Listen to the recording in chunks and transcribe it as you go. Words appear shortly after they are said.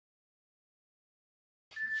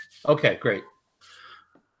Okay, great.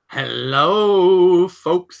 Hello,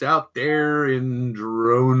 folks out there in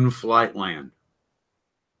drone flight land.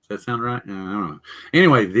 Does that sound right? I don't know.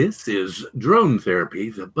 Anyway, this is Drone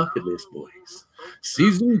Therapy, the Bucketlist Boys,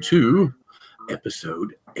 Season 2,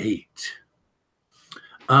 Episode 8.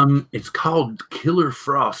 It's called Killer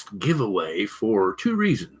Frost Giveaway for two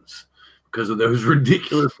reasons. Because of those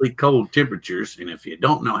ridiculously cold temperatures. And if you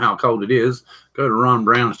don't know how cold it is, go to Ron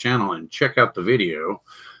Brown's channel and check out the video.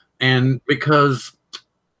 And because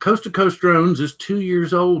Coast to Coast Drones is 2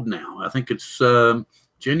 years old now. I think it's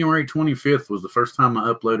January 25th was the first time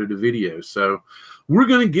I uploaded a video. So we're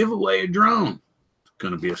going to give away a drone. It's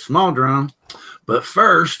going to be a small drone. But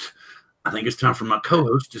first, I think it's time for my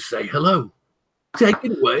co-host to say hello. Take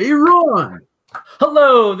it away, Ron.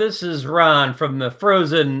 Hello, this is Ron from the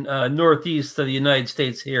frozen northeast of the United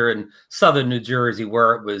States here in southern New Jersey,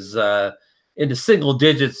 where it was into single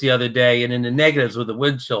digits the other day and in the negatives with the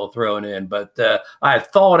wind chill thrown in. But I've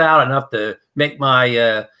thawed out enough to make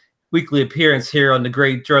my weekly appearance here on the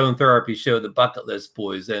great drone therapy show, the Bucketlist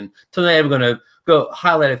Boys. And tonight I'm going to go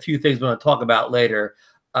highlight a few things I'm going to talk about later.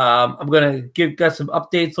 I'm going to got some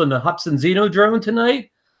updates on the Hudson Zeno drone tonight.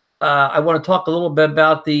 I want to talk a little bit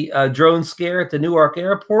about the drone scare at the Newark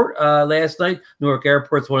Airport last night. Newark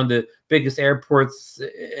Airport is one of the biggest airports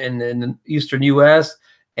in the eastern U.S.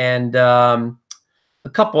 And a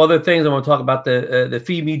couple other things. I want to talk about the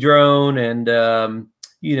FEMI drone and, and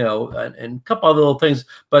a couple other little things.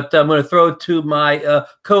 But I'm going to throw it to my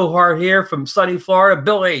cohort here from sunny Florida,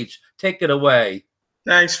 Bill H. Take it away.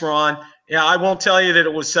 Thanks, Ron. Yeah, I won't tell you that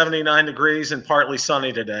it was 79 degrees and partly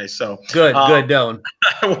sunny today. So good, don't.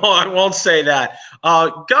 I won't say that.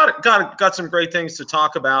 Got some great things to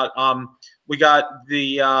talk about. We got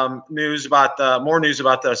the more news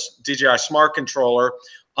about the DJI Smart Controller.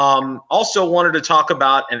 Also wanted to talk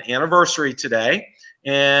about an anniversary today,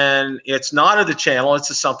 and it's not of the channel; it's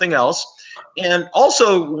of something else. And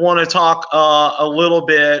also want to talk a little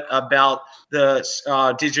bit about the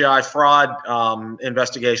DJI fraud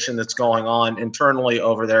investigation that's going on internally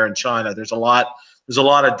over there in China. There's a lot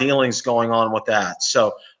of dealings going on with that.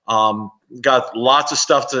 So got lots of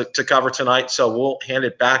stuff to cover tonight. So we'll hand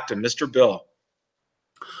it back to Mr. Bill.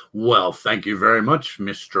 Well, thank you very much,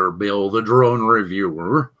 Mr. Bill, the drone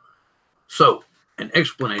reviewer. So, an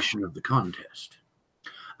explanation of the contest.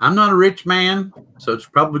 I'm not a rich man, so it's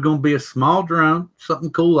probably going to be a small drone, something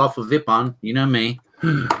cool off of Vipon. You know me.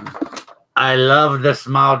 I love the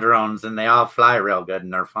small drones, and they all fly real good,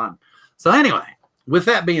 and they're fun. So anyway, with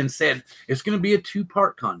that being said, it's going to be a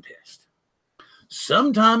two-part contest.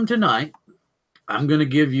 Sometime tonight, I'm going to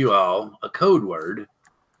give you all a code word,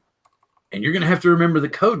 and you're going to have to remember the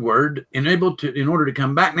code word in order to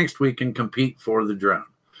come back next week and compete for the drone.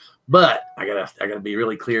 But I gotta be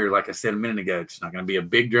really clear. Like I said a minute ago, it's not going to be a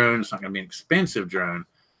big drone. It's not going to be an expensive drone,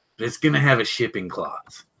 but it's going to have a shipping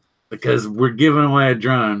clause because we're giving away a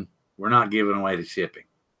drone. We're not giving away the shipping.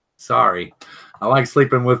 Sorry. I like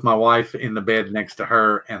sleeping with my wife in the bed next to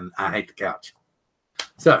her, and I hate the couch.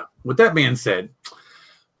 So, with that being said,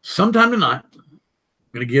 sometime tonight, I'm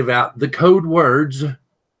going to give out the code words,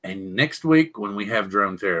 and next week when we have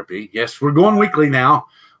drone therapy, yes, we're going weekly now,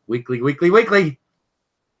 weekly,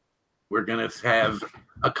 we're going to have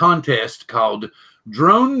a contest called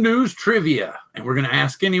Drone News Trivia, and we're going to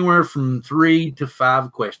ask anywhere from 3 to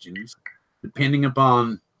 5 questions, depending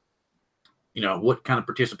upon what kind of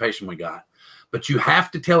participation we got. But you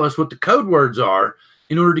have to tell us what the code words are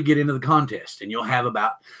in order to get into the contest. And you'll have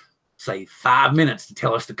about, say, 5 minutes to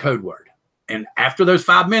tell us the code word. And after those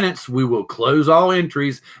 5 minutes, we will close all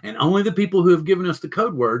entries, and only the people who have given us the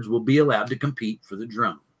code words will be allowed to compete for the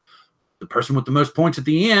drone. The person with the most points at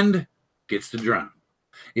the end gets the drone.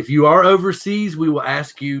 If you are overseas, we will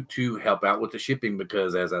ask you to help out with the shipping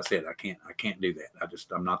because, as I said, I can't do that.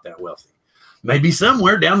 I'm not that wealthy. Maybe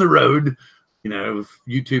somewhere down the road, if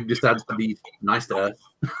YouTube decides to be nice to us,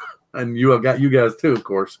 and you have got you guys too, of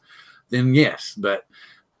course, then yes. But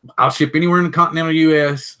I'll ship anywhere in the continental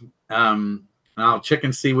U.S. I'll check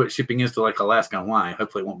and see what shipping is to like Alaska and Hawaii.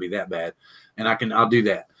 Hopefully, it won't be that bad, and I'll do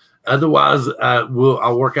that. Otherwise,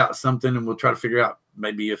 I'll work out something, and we'll try to figure out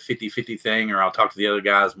maybe a 50-50 thing, or I'll talk to the other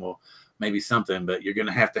guys, and we'll maybe something. But you're going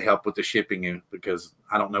to have to help with the shipping because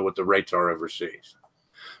I don't know what the rates are overseas.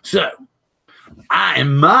 So.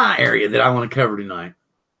 In my area that I want to cover tonight,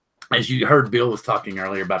 as you heard Bill was talking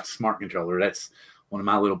earlier about the smart controller, that's one of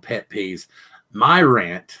my little pet peeves. My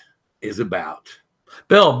rant is about...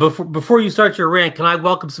 Bill, before you start your rant, can I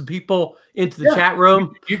welcome some people into the chat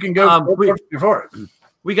room? You can go before it.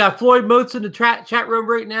 We got Floyd Moats in the chat room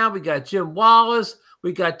right now. We got Jim Wallace.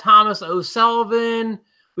 We got Thomas O'Sullivan.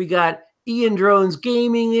 We got Ian Drones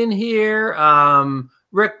Gaming in here.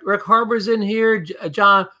 Rick Harbor's in here.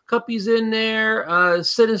 John Cuppy's in there.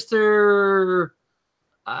 Sinister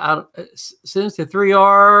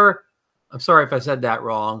 3R. I'm sorry if I said that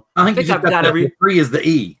wrong. I think I've got the 3 is the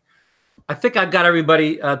E. I think I've got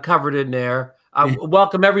everybody covered in there.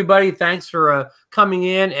 Welcome everybody. Thanks for coming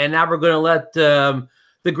in. And now we're going to let the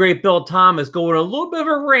great Bill Thomas go on a little bit of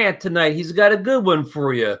a rant tonight. He's got a good one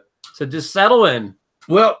for you. So just settle in.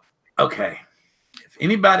 Well, okay. If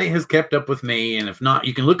anybody has kept up with me, and if not,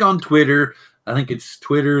 you can look on Twitter. I think it's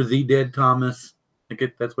Twitter, the Deadthomas. I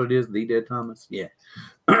think that's what it is, the Deadthomas. Yeah.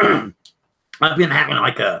 I've been having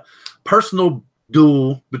like a personal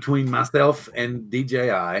duel between myself and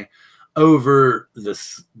DJI over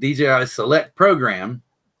this DJI Select program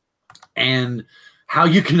and how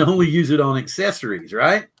you can only use it on accessories,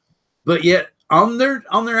 right? But yet on their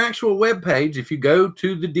actual webpage, if you go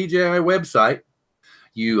to the DJI website,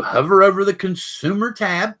 you hover over the consumer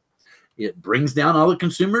tab, it brings down all the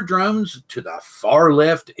consumer drones. To the far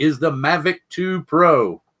left is the Mavic 2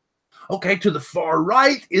 Pro. Okay, to the far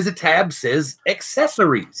right is a tab says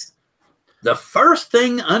accessories. The first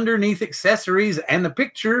thing underneath accessories and the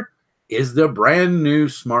picture is the brand new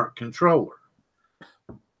smart controller.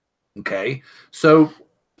 Okay, so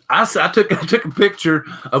I took a picture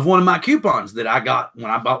of one of my coupons that I got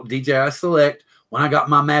when I bought DJI Select, when I got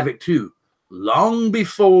my Mavic 2, long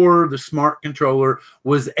before the smart controller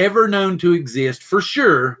was ever known to exist for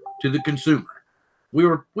sure to the consumer.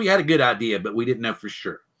 We had a good idea, but we didn't know for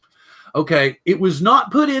sure. Okay, it was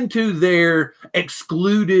not put into their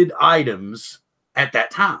excluded items at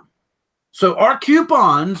that time. So our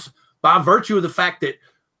coupons, by virtue of the fact that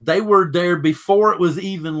they were there before it was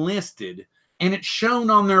even listed, and it's shown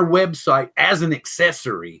on their website as an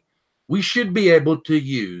accessory, we should be able to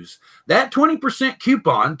use that 20%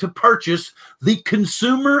 coupon to purchase the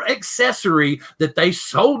consumer accessory that they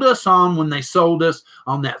sold us on when they sold us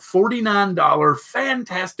on that $49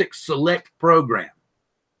 fantastic Select program.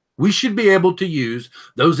 We should be able to use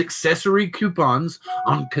those accessory coupons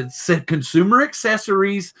on consumer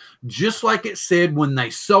accessories, just like it said when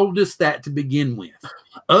they sold us that to begin with.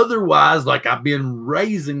 Otherwise, like I've been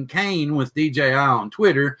raising Cain with DJI on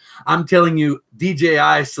Twitter, I'm telling you,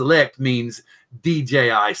 DJI Select means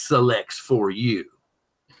DJI selects for you.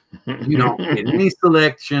 You don't get any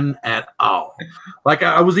selection at all. Like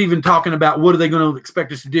I was even talking about, what are they going to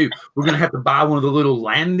expect us to do? We're going to have to buy one of the little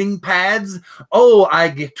landing pads. Oh, I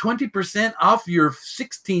get 20% off your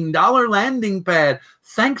 $16 landing pad.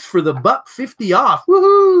 Thanks for the $1.50 off.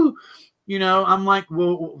 Woohoo! You know, I'm like,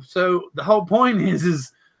 well, so the whole point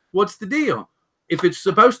is what's the deal? If it's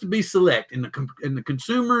supposed to be Select, and the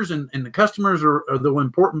consumers and the customers are the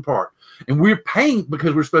important part, and we're paying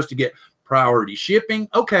because we're supposed to get priority shipping.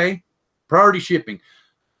 Okay, priority shipping.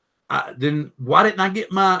 Then why didn't I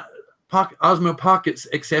get my Osmo Pockets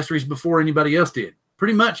accessories before anybody else did?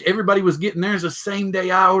 Pretty much everybody was getting theirs the same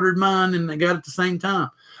day I ordered mine, and they got it at the same time.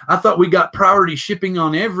 I thought we got priority shipping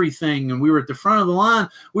on everything, and we were at the front of the line.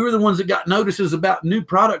 We were the ones that got notices about new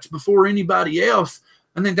products before anybody else,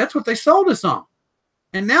 and then that's what they sold us on.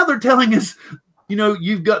 And now they're telling us, you know,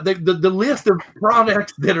 you've got the list of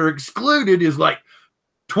products that are excluded is like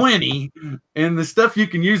 20, and the stuff you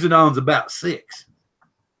can use it on is about 6.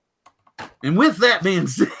 And with that being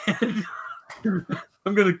said,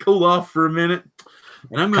 I'm going to cool off for a minute,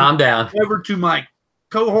 and I'm going to calm down over to my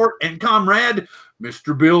cohort and comrade,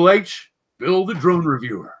 Mr. Bill H. Bill, the drone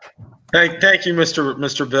reviewer. Thank you,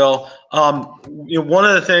 Mr. Bill. You know, one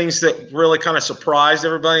of the things that really kind of surprised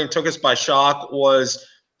everybody and took us by shock was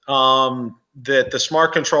that the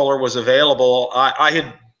smart controller was available. I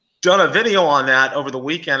had done a video on that over the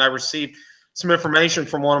weekend. I received some information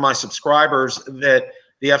from one of my subscribers that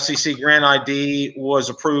the FCC Grant ID was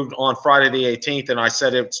approved on Friday the 18th, and I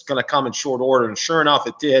said it's going to come in short order, and sure enough,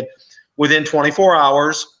 it did. Within 24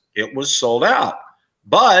 hours, it was sold out.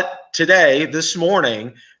 But today, this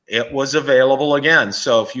morning, it was available again.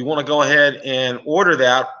 So if you want to go ahead and order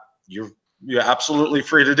that, you're absolutely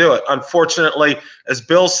free to do it. Unfortunately, as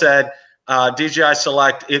Bill said, DJI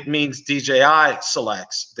Select, it means DJI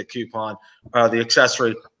selects the coupon, the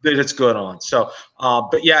accessory that it's good on. So,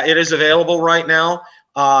 but yeah, it is available right now.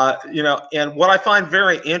 You know, and what I find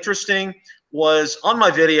very interesting was on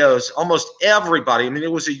my videos, almost everybody, I mean,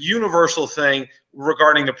 it was a universal thing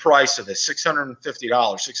regarding the price of this, $650,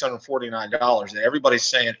 $649, and everybody's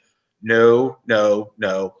saying, no, no,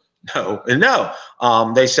 no, no, and no.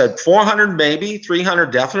 They said 400 maybe,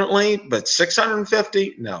 300 definitely, but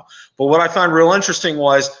 650 no. But what I found real interesting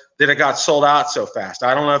was that it got sold out so fast.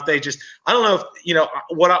 I don't know if they just, I don't know if, you know,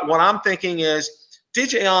 what I'm thinking is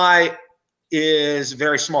DJI is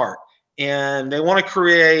very smart. and they want to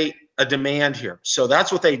create a demand here. So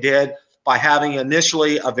that's what they did by having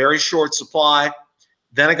initially a very short supply.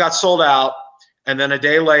 Then it got sold out, and then a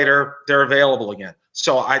day later they're available again.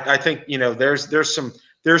 So I think, you know, there's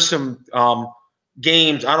some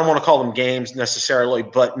games. I don't want to call them games necessarily,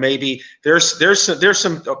 but maybe there's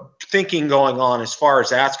some thinking going on as far as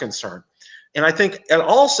that's concerned. And I think, and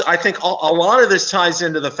also I think a lot of this ties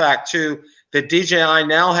into the fact too that DJI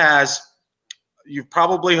now has, you've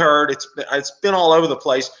probably heard, it's been all over the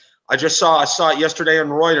place. I saw it yesterday in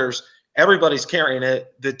Reuters. Everybody's carrying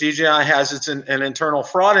it. The DJI has an internal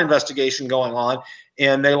fraud investigation going on,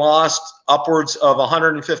 and they lost upwards of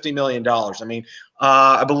 $150 million. I mean,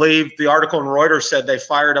 I believe the article in Reuters said they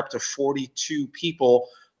fired up to 42 people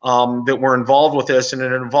that were involved with this, and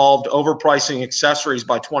it involved overpricing accessories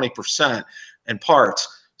by 20% and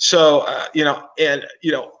parts. So,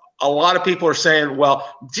 a lot of people are saying,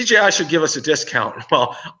 well, DJI should give us a discount.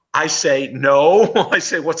 Well, I say no. I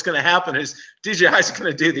say what's going to happen is DJI is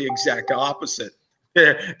going to do the exact opposite.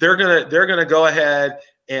 They're going to go ahead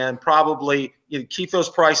and probably keep those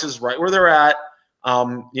prices right where they're at.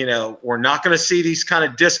 We're not going to see these kind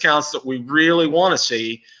of discounts that we really want to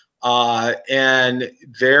see, and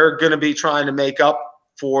they're going to be trying to make up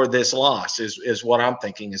for this loss. Is what I'm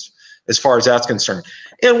thinking as far as that's concerned.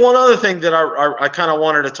 And one other thing that I kind of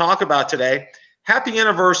wanted to talk about today: happy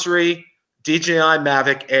anniversary, DJI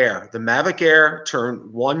Mavic Air. The Mavic Air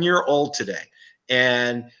turned 1 year old today,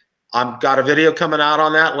 and I've got a video coming out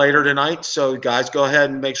on that later tonight. So guys, go ahead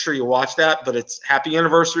and make sure you watch that. But it's happy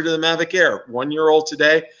anniversary to the Mavic Air. 1 year old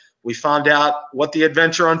today. We found out what the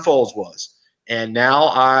adventure unfolds was. And now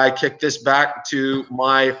I kick this back to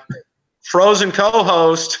my Frozen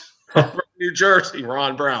co-host from New Jersey,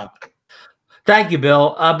 Ron Brown. Thank you,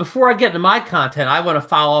 Bill. Before I get into my content, I want to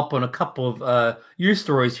follow up on a couple of your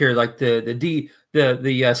stories here, like the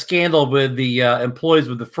scandal with the employees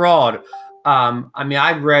with the fraud. I mean,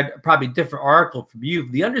 I read probably a different article from you.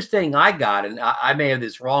 The understanding I got, and I may have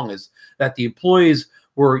this wrong, is that the employees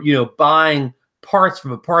were, buying parts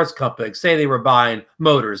from a parts company. Like, say they were buying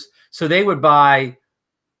motors, so they would buy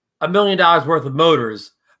 $1 million worth of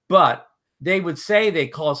motors, but they would say they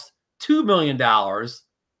cost $2 million.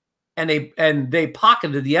 And they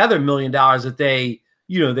pocketed the other $1 million that they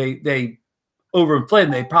overinflated.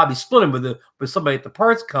 And they probably split them with somebody at the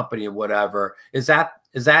parts company or whatever. Is that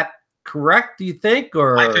correct? Do you think?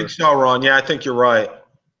 Or I think so, Ron. Yeah, I think you're right.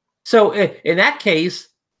 So in that case,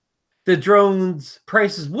 the drones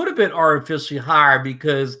prices would have been artificially higher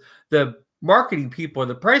because the marketing people or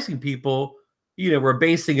the pricing people, were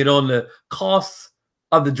basing it on the costs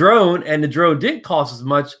of the drone, and the drone didn't cost as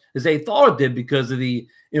much as they thought it did because of the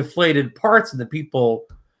inflated parts and the people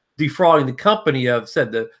defrauding the company of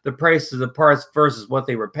said the prices of the parts versus what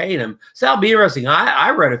they were paying them. So that'll be interesting. I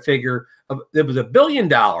read a figure of it was $1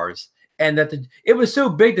 billion, and that it was so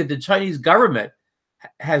big that the Chinese government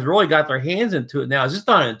has really got their hands into it now. It's just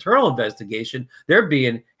not an internal investigation. They're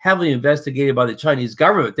being heavily investigated by the Chinese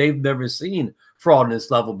government. They've never seen fraud on this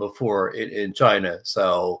level before in China.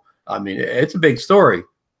 So, I mean, it's a big story.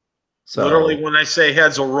 So literally, when I say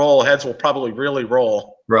heads will roll, heads will probably really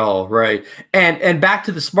roll. Roll, right. And back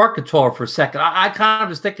to the smart controller for a second. I kind of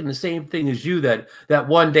was thinking the same thing as you, that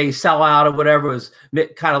one day sellout or whatever was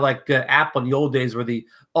kind of like Apple in the old days, where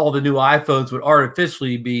all the new iPhones would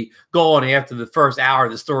artificially be going after the first hour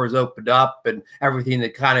the stores opened up, and everything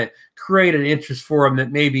that kind of created interest for them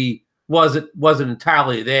that maybe wasn't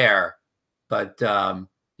entirely there. But and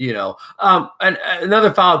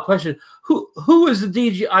another follow-up question: Who is the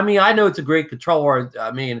DJI? I mean, I know it's a great controller.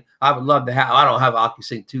 I mean, I would love to have. I don't have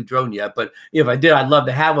OcuSync 2 drone yet, but if I did, I'd love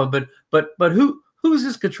to have one. But who's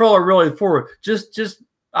this controller really for? Just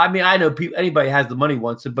I mean, I know anybody has the money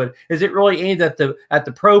wants it, but is it really aimed at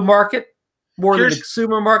the pro market more than the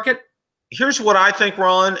consumer market? Here's what I think,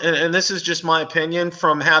 Ron, and this is just my opinion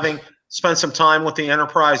from having spent some time with the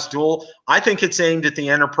Enterprise Dual. I think it's aimed at the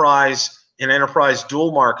enterprise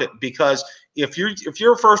dual market, because if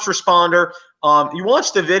you're a first responder, you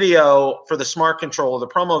watch the video for the smart controller, the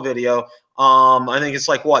promo video. I think it's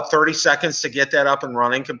like 30 seconds to get that up and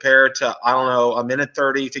running, compared to, I don't know, a minute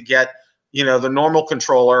 30 to get the normal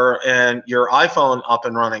controller and your iPhone up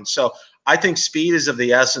and running. So I think speed is of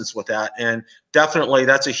the essence with that, and definitely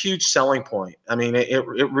that's a huge selling point. I mean, it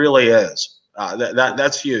really is.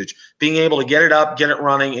 That's huge. Being able to get it up, get it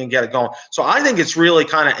running, and get it going. So I think it's really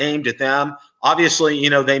kind of aimed at them. Obviously,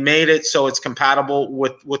 they made it so it's compatible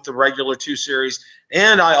with the regular 2 series.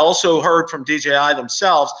 And I also heard from DJI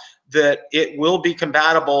themselves that it will be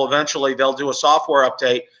compatible eventually. They'll do a software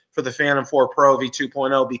update for the Phantom 4 Pro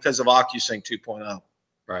V2.0 because of OcuSync 2.0.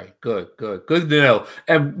 Right. Good to know.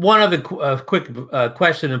 And one other quick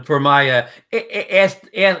question for my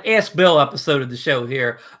Ask Bill episode of the show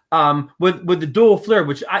here. With the dual flare,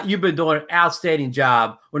 which you've been doing an outstanding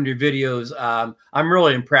job on your videos. I'm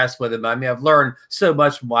really impressed with them. I mean, I've learned so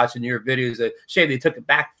much from watching your videos. Shame they took it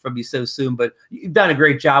back from me so soon, but you've done a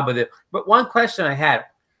great job with it. But one question I had,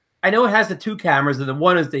 I know it has the two cameras, and the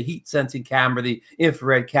one is the heat sensing camera, the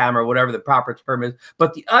infrared camera, whatever the proper term is.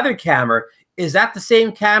 But the other camera, is that the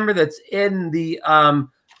same camera that's in the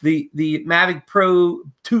Mavic Pro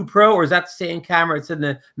 2 Pro, or is that the same camera that's in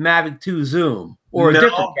the Mavic 2 Zoom, or a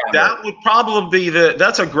different camera? That would probably be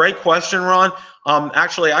that's a great question, Ron.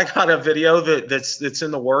 Actually, I got a video that's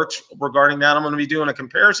in the works regarding that. I'm going to be doing a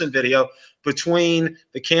comparison video between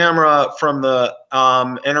the camera from the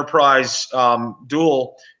Enterprise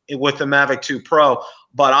Dual with the Mavic 2 Pro.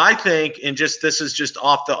 But I think, and this is just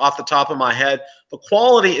off the top of my head, the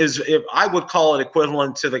quality is, I would call it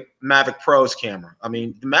equivalent to the Mavic Pro's camera. I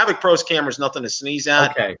mean, the Mavic Pro's camera is nothing to sneeze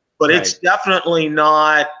at, but it's definitely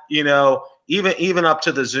not, even up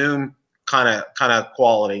to the Zoom kind of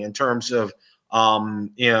quality in terms of,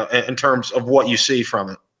 in terms of what you see from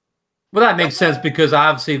it. Well, that makes sense, because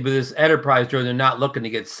obviously with this Enterprise drone, they're not looking to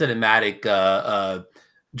get cinematic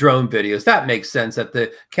drone videos. That makes sense that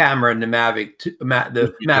the camera and the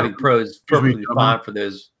Mavic Pro is perfectly fine for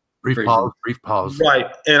those. Brief pause. Right.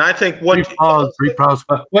 And I think brief pause.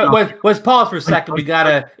 Let's pause for a second. We got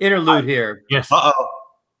an interlude here. Yes.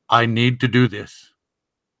 I need to do this.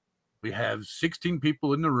 We have 16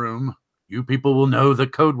 people in the room. You people will know the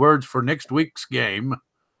code words for next week's game.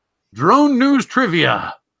 Drone news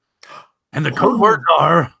trivia. And the code words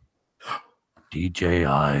are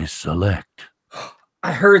DJI Select.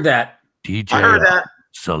 I heard that. DJI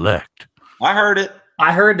Select. I heard it.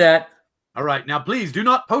 I heard that. All right. Now, please do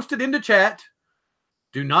not post it into chat.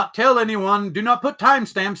 Do not tell anyone. Do not put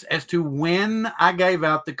timestamps as to when I gave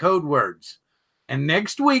out the code words. And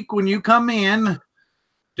next week, when you come in,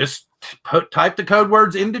 just type the code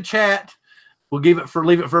words into chat. We'll leave it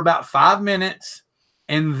for about 5 minutes,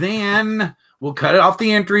 and then we'll cut it off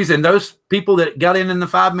the entries. And those people that got in the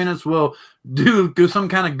 5 minutes will do some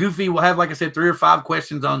kind of goofy. We'll have, like I said, 3 or 5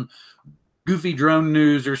 questions on goofy drone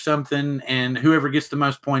news or something, and whoever gets the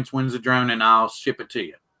most points wins the drone, and I'll ship it to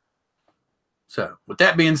you. So with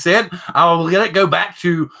that being said, I'll let it go back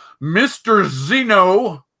to Mr.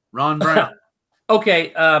 Zeno, Ron Brown.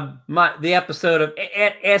 Okay, the episode of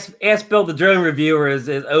Ask Bill the Drone Reviewer is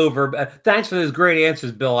over. Thanks for those great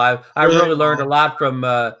answers, Bill. I really learned a lot from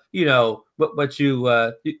what you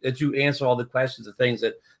answer all the questions and things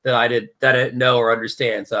that I didn't know or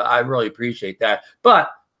understand. So I really appreciate that. But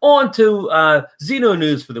on to Zeno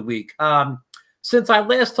news for the week. Since I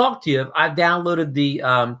last talked to you, I've downloaded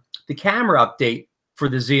the camera update for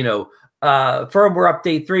the Zeno. Firmware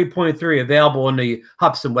update 3.3 available on the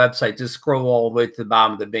Hubsan website. Just scroll all the way to the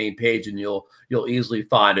bottom of the main page, and you'll easily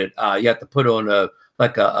find it. You have to put on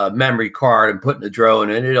a memory card and put in the drone,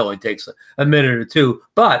 and it only takes a minute or two.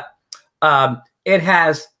 But it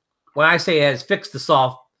has, when I say it has fixed the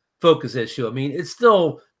soft focus issue, I mean it's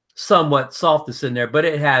still somewhat softness in there, but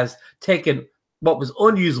it has taken what was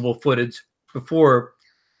unusable footage before,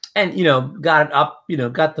 and got it up,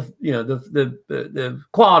 got the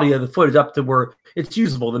quality of the footage up to where it's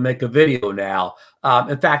usable to make a video now.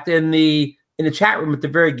 In fact, in the chat room at the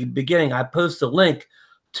very beginning, I posted a link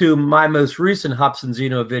to my most recent Hubsan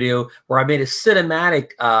Zeno video where I made a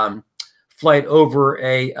cinematic flight over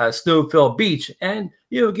a snow-filled beach, and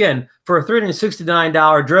again, for a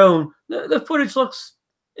 $369 drone, the footage looks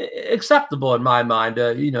acceptable in my mind.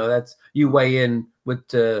 That's, you weigh in with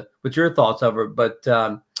your thoughts over it, but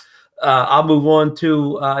I'll move on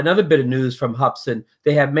to another bit of news from Hubsan.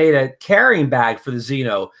 They have made a carrying bag for the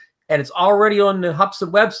Zeno, and it's already on the Hubsan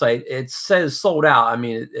website. It says sold out. I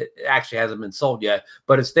mean, it actually hasn't been sold yet,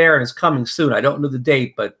 but it's there and it's coming soon. I don't know the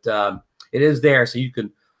date, but it is there, so you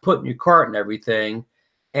can put in your cart and everything.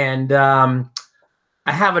 And I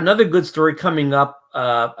have another good story coming up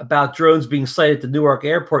about drones being sighted at the Newark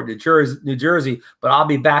Airport, New Jersey, but I'll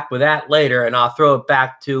be back with that later, and I'll throw it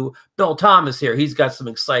back to Bill Thomas here. He's got some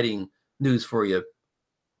exciting news for you.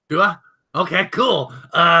 Do I? Okay, cool.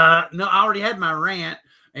 No, I already had my rant,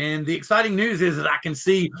 and the exciting news is that I can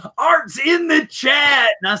see Art's in the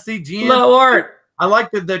chat, and I see Jen. Hello, Art. I like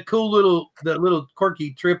the cool little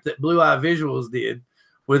quirky trip that Blue Eye Visuals did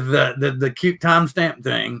with the cute timestamp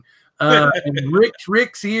thing. And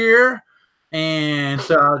Rick's here. And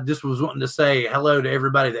so I just was wanting to say hello to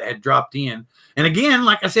everybody that had dropped in. And again,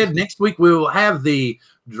 like I said, next week we will have the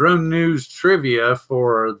drone news trivia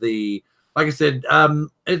for the, like I said,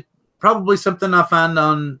 it's probably something I find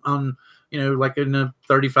on like in the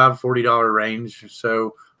 $35-$40 range.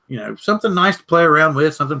 So, something nice to play around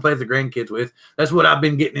with, something to play with the grandkids with. That's what I've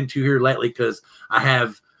been getting into here lately, because I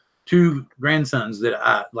have 2 grandsons that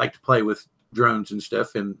I like to play with drones and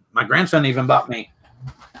stuff. And my grandson even bought me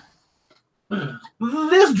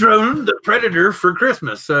this drone, the Predator, for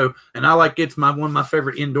Christmas. So, and I like it's one of my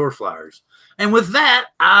favorite indoor flyers. And with that,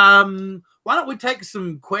 why don't we take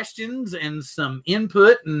some questions and some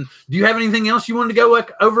input? And do you have anything else you wanted to go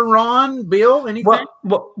over, Ron, Bill, anything?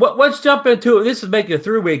 Well, let's jump into it. This is making a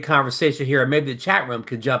three-way conversation here, and maybe the chat room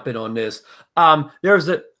can jump in on this. There was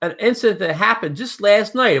an incident that happened just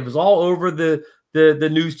last night. It was all over the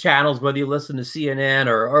news channels, whether you listen to CNN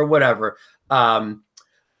or whatever.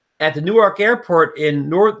 At the Newark Airport in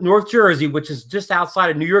North Jersey, which is just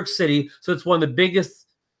outside of New York City, so it's one of the biggest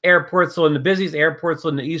airports, so in the busiest airports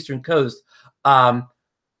on the Eastern Coast. Now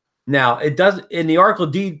it does in the article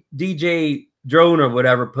DJ Drone or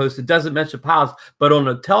whatever posted, doesn't mention pilots, but on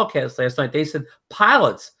the telecast last night they said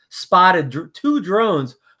pilots spotted 2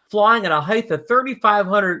 drones flying at a height of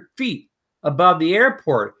 3,500 feet above the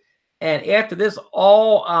airport. And after this,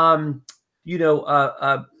 all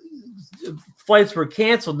flights were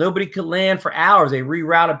canceled. Nobody could land for hours. They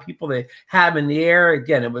rerouted people they had in the air.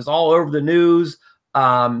 Again, it was all over the news.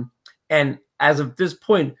 And as of this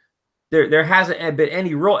point, there hasn't been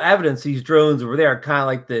any real evidence these drones were there, kind of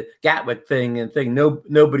like the Gatwick thing.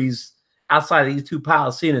 Nobody's outside of these 2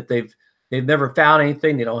 pilots seen it. They've never found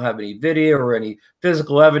anything. They don't have any video or any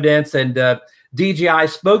physical evidence. And DJI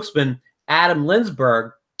spokesman Adam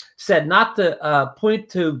Linsberg said not to point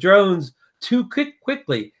to drones too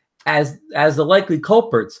quickly as the likely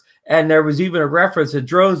culprits. And there was even a reference that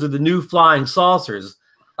drones are the new flying saucers.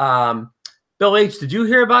 Bill H., did you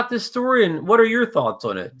hear about this story, and what are your thoughts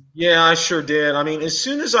on it? Yeah, I sure did. I mean, as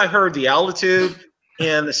soon as I heard the altitude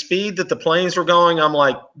and the speed that the planes were going, I'm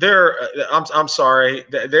like, I'm sorry.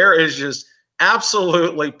 There is just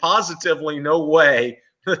absolutely, positively no way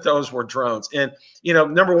that those were drones. And,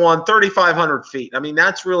 number one, 3,500 feet. I mean,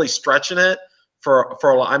 that's really stretching it for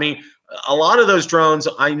a lot. I mean, a lot of those drones,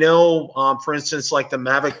 I know, for instance, like the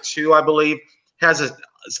Mavic 2, I believe, has a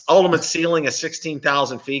ultimate ceiling of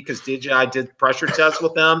 16,000 feet because DJI did pressure tests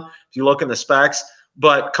with them. If you look in the specs,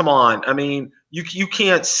 but come on, I mean, you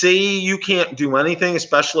can't see, you can't do anything,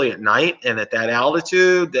 especially at night and at that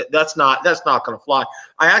altitude. That's not going to fly.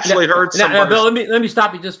 I actually heard somebody. Bill, let me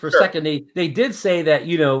stop you just for a second. They did say that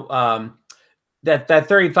that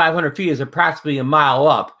 3,500 feet is approximately a mile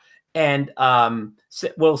up, and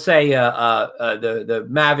we'll say the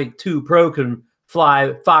Mavic 2 Pro can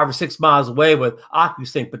fly 5 or 6 miles away with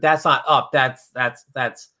OcuSync, but that's not up. That's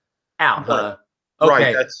out. Right.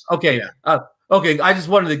 Okay. Right. Okay. Yeah. Okay. I just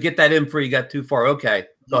wanted to get that in before you got too far. Okay.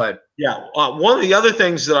 Go ahead. Yeah. One of the other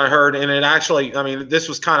things that I heard, and it actually, I mean, this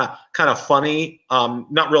was kind of funny.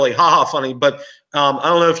 Not really funny, but I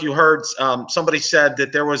don't know if you heard. Somebody said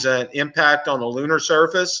that there was an impact on the lunar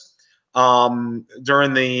surface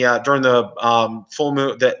during the full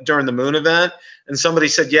moon, during the moon event. And somebody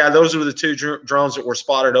said, yeah, those were the 2 drones that were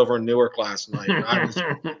spotted over in Newark last night.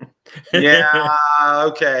 Yeah,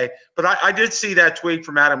 okay. But I did see that tweet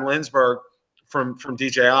from Adam Linsberg from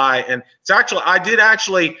DJI, and it's actually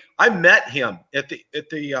I met him at the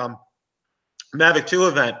Mavic 2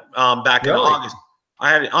 event back in August. I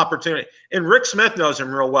had an opportunity, and Rick Smith knows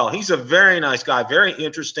him real well. He's a very nice guy, very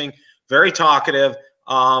interesting, very talkative,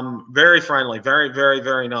 very friendly, very, very,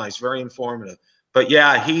 very nice, very informative. But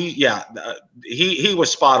yeah, he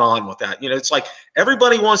was spot on with that. It's like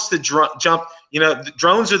everybody wants to jump.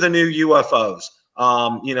 Drones are the new UFOs.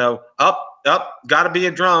 Up, got to be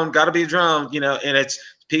a drone, got to be a drone. And it's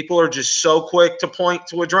people are just so quick to point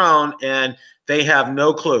to a drone, and they have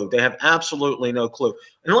no clue. They have absolutely no clue.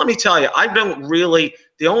 And let me tell you, I don't really.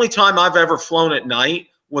 The only time I've ever flown at night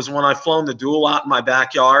was when I've flown the Dual out in my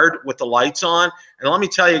backyard with the lights on. And let me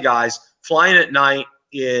tell you guys, flying at night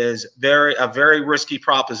is a very risky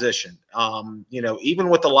proposition. Even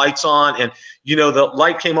with the lights on, and the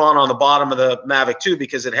light came on the bottom of the Mavic 2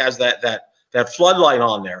 because it has that floodlight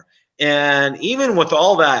on there. And even with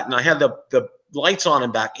all that, and I had the lights on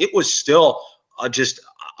and back, it was still I just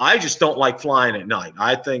don't like flying at night.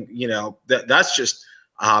 I think that's just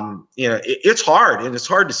it's hard, and it's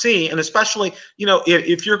hard to see, and especially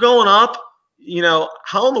if you're going up.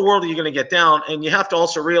 How in the world are you going to get down? And you have to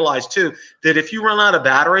also realize too that if you run out of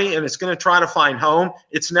battery and it's going to try to find home,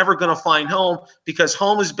 it's never going to find home, because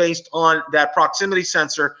home is based on that proximity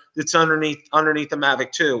sensor that's underneath the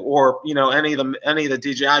Mavic 2 or any of the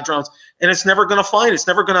DJI drones, and it's never going to find. It's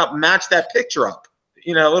never going to match that picture up.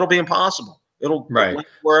 It'll be impossible. It'll right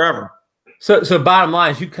wherever. So bottom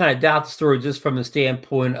line is you kind of doubt the story just from the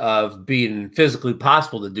standpoint of being physically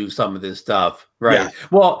possible to do some of this stuff, right? Yeah.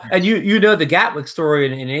 Well, and you know the Gatwick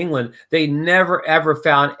story in England, they never ever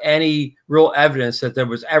found any real evidence that there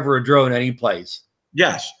was ever a drone any place.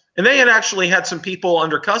 Yes, and they had actually had some people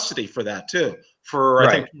under custody for that too, for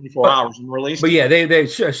I think 24 hours and released. But yeah, they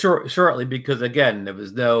shortly, because again, there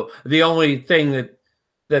was the only thing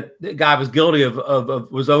that the guy was guilty of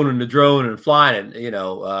was owning the drone and flying it,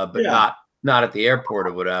 but not at the airport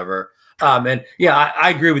or whatever. And yeah, I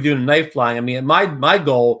agree with you in night flying. I mean, my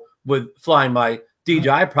goal with flying my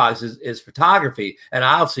DJI products is photography, and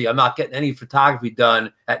obviously I'm not getting any photography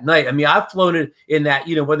done at night. I mean, I've flown it in that,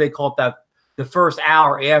 what they call it, the first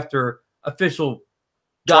hour after official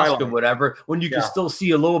dusk or whatever, when you can still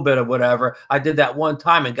see a little bit of whatever. I did that one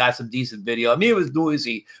time and got some decent video. I mean, it was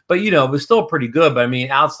noisy, but it was still pretty good. But I mean,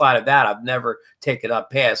 outside of that, I've never taken up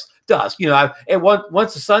past dusk. And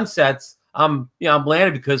once the sun sets, I'm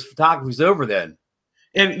landed because photography's over then.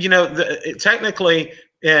 And technically,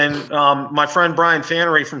 and my friend Brian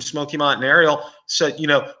Fannery from Smoky Mountain Aerial said,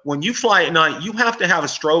 when you fly at night, you have to have a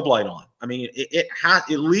strobe light on. I mean, it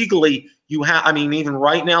legally, you have. I mean, even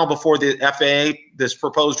right now, before the FAA, this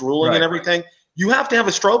proposed ruling and everything, you have to have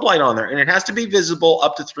a strobe light on there, and it has to be visible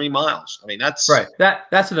up to 3 miles. I mean, that's right.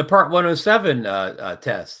 That's in the Part 107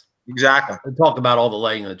 test. Exactly. We talk about all the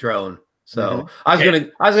lighting of the drone. So I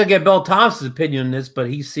was gonna get Bill Thomas's opinion on this, but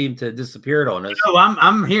he seemed to have disappeared on us. No,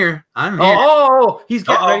 I'm here. I'm here. Oh, he's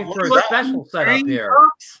getting ready for a special setup here.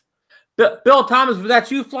 Bill Thomas, was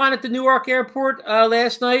that you flying at the Newark airport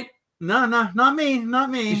last night? No, not me.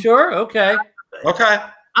 You sure? Okay.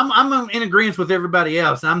 I'm in agreement with everybody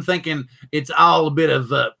else. I'm thinking it's all a bit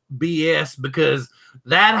of BS, because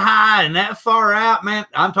that high and that far out, man.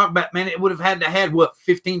 I'm talking about, man, it would have had what,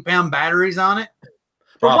 15-pound batteries on it.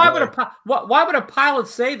 But why would a pilot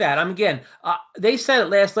say that? I mean, again, they said it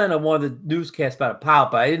last night on one of the newscasts about a pilot,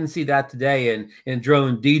 but I didn't see that today in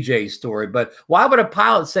Drone DJ's story. But why would a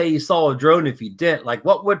pilot say he saw a drone if he didn't? Like,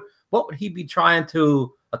 what would he be trying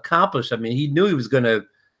to accomplish? I mean, he knew he was going to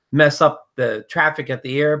mess up the traffic at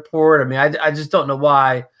the airport. I mean, I just don't know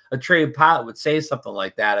why a trained pilot would say something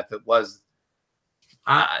like that if it was,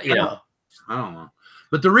 I don't know.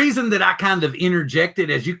 But the reason that I kind of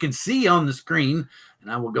interjected, as you can see on the screen,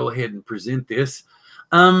 and I will go ahead and present this.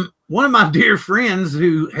 One of my dear friends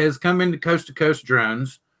who has come into Coast to Coast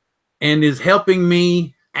Drones and is helping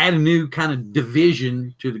me add a new kind of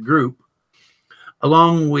division to the group,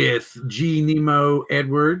 along with G. Nemo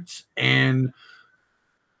Edwards and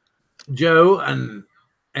Joe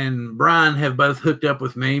and Brian have both hooked up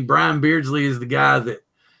with me. Brian Beardsley is the guy that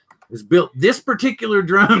has built this particular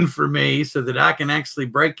drone for me so that I can actually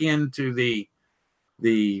break into the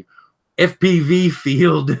FPV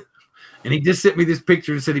field. And he just sent me this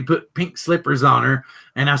picture and said he put pink slippers on her,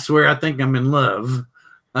 and I swear I think I'm in love.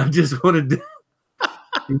 I just wanted to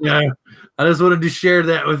I just wanted to share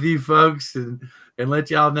that with you folks and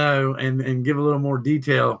let y'all know and give a little more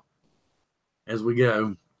detail as we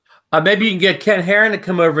go. Maybe you can get Ken Herron to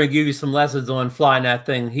come over and give you some lessons on flying that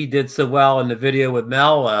thing. He did so well in the video with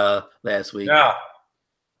Mel last week. Yeah.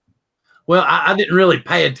 Well, I didn't really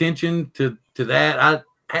pay attention to that. I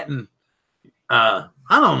hadn't. I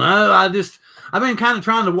don't know. I've been kind of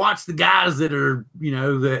trying to watch the guys that are,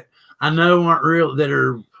 that I know aren't real, that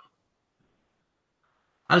are.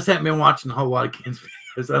 I just haven't been watching a whole lot of Ken's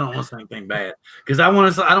videos. I don't want to say anything bad because I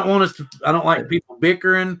don't like people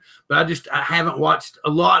bickering, but I haven't watched a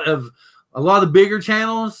lot of the bigger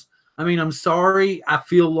channels. I mean, I'm sorry. I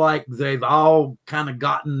feel like they've all kind of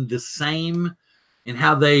gotten the same in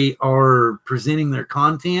how they are presenting their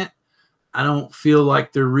content. I don't feel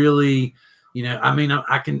like they're really, I mean,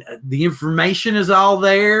 the information is all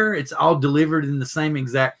there. It's all delivered in the same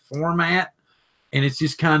exact format. And it's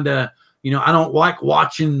just kind of, I don't like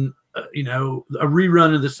watching, a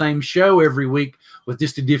rerun of the same show every week with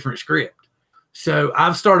just a different script. So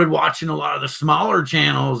I've started watching a lot of the smaller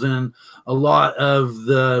channels and a lot of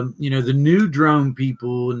the, the new drone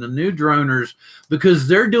people and the new droners, because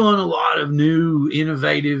they're doing a lot of new,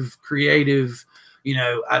 innovative, creative,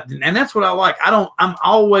 and that's what I like. I'm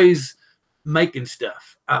always making stuff.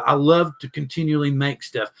 I love to continually make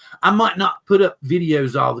stuff. I might not put up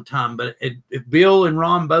videos all the time, but if Bill and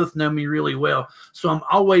Ron both know me really well, so I'm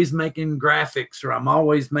always making graphics, or I'm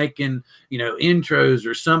always making, intros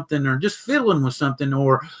or something, or just fiddling with something,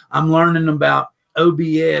 or I'm learning about,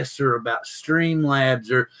 OBS or about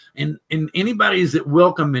Streamlabs and anybody is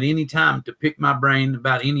welcome at any time to pick my brain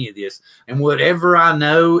about any of this. And whatever I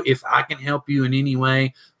know, if I can help you in any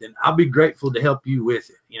way, then I'll be grateful to help you with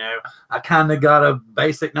it. You know, I kind of got a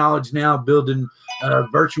basic knowledge now building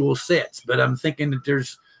virtual sets, but I'm thinking that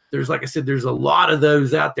there's like I said, there's a lot of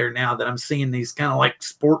those out there now that I'm seeing, these kind of like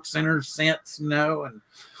Sports Center sets, you know, and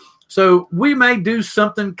so we may do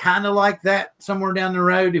something kind of like that somewhere down the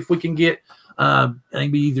road if we can get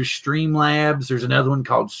maybe either Streamlabs. There's another one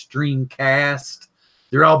called Streamcast.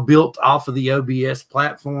 They're all built off of the OBS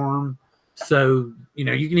platform. So, you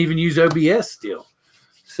know, you can even use OBS still.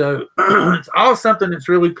 So it's all something that's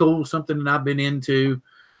really cool, something that I've been into.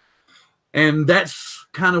 And that's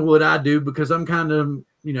kind of what I do, because I'm kind of,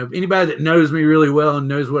 you know, anybody that knows me really well and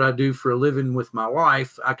knows what I do for a living with my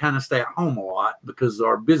wife, I kind of stay at home a lot because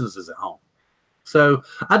our business is at home. So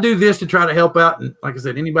I do this to try to help out. And like I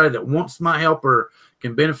said, anybody that wants my help or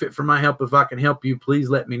can benefit from my help, if I can help you, please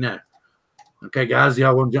let me know. Okay, guys,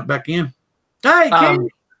 y'all want to jump back in? Hey,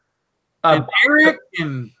 Keith, and Eric,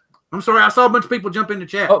 and I'm sorry, I saw a bunch of people jump in the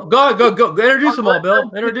chat. Oh, go. Introduce them all,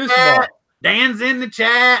 Bill. Introduce them all. Dan's in the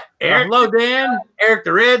chat. Eric, hello, Dan. Eric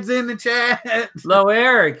the Red's in the chat. Hello,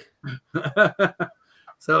 Eric.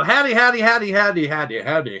 So howdy.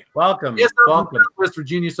 Welcome. Yes, I'm welcome. from West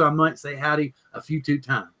Virginia, so I might say howdy two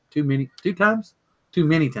times. Too many times.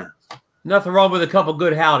 Nothing wrong with a couple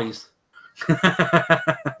good howdies.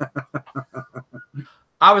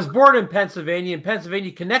 I was born in Pennsylvania, and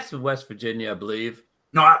Pennsylvania connects with West Virginia, I believe.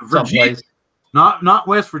 No, Virginia. Not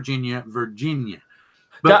West Virginia, Virginia.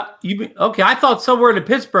 But, okay, I thought somewhere in the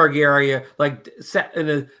Pittsburgh area, like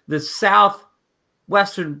in the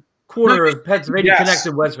southwestern corner of Pennsylvania,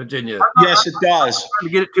 connected West Virginia. Yes, it does. To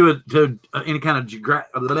get it to any kind of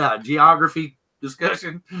geography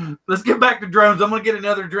discussion. Let's get back to drones. I'm going to get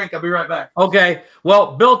another drink. I'll be right back. Okay.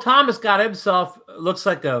 Well, Deadthomas got himself, looks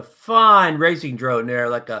like a fine racing drone there,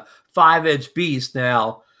 like a 5-inch beast.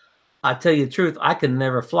 Now, I tell you the truth, I can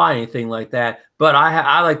never fly anything like that, but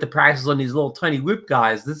I like to practice on these little tiny whoop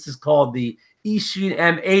guys. This is called the Eachine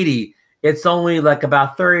M80. It's only like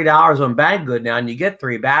about $30 on Banggood now, and you get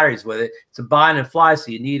 3 batteries with it. It's a bind and fly, so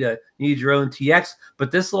you need your own TX. But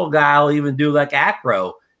this little guy will even do like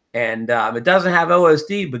acro, and it doesn't have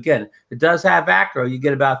OSD, but again, it does have acro. You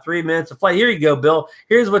get about 3 minutes of flight. Here you go, Bill.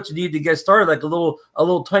 Here's what you need to get started, like a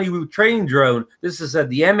little tiny whoop training drone. This is the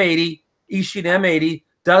M80, Eachine M80,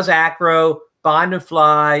 does acro, bind and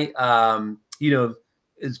fly. You know,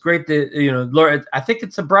 it's great to, learn. I think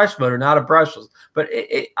it's a brush motor, not a brushless. But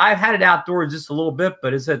I've had it outdoors just a little bit,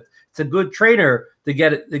 but it's a good trainer to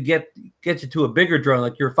get you to a bigger drone,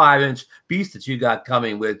 like your 5-inch beast that you got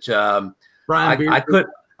coming, which I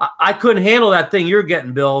couldn't handle that thing you're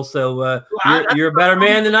getting, Bill. So you're a better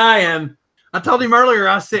man than I am. I told him earlier,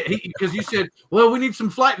 I said, because you said, well, we need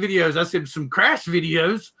some flight videos. I said, some crash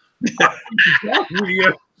videos. Because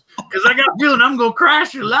I got a feeling I'm going to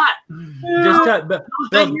crash a lot. I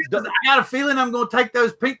got a feeling I'm going to take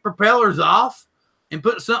those pink propellers off and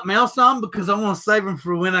put something else on, because I want to save them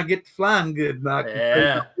for when I get to flying good.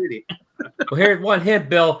 Yeah. Well, here's one hint,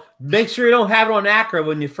 Bill. Make sure you don't have it on acro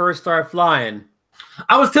when you first start flying.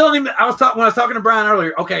 I was telling him, when I was talking to Brian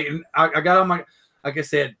earlier, okay, and I got on my, like I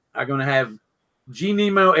said, I'm going to have G.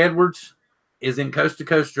 Nemo Edwards is in Coast to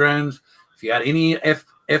Coast Drones. If you got any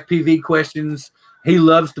FPV questions, he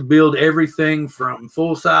loves to build everything from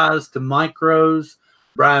full size to micros.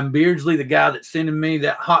 Brian Beardsley, the guy that's sending me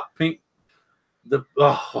that hot pink,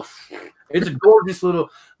 it's a gorgeous little.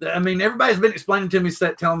 I mean, everybody's been explaining to me,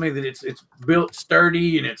 telling me that it's built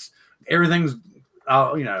sturdy and everything's,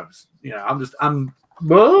 I'm.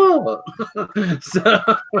 So,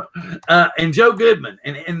 and Joe Goodman,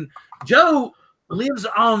 and Joe lives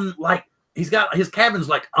on, like, he's got his cabin's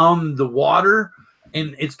like on the water.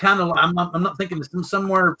 And it's kind of, I'm not thinking it's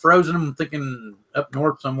somewhere frozen. I'm thinking up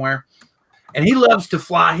north somewhere. And he loves to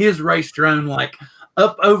fly his race drone like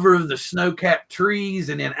up over the snow-capped trees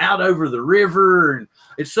and then out over the river. And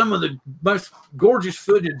it's some of the most gorgeous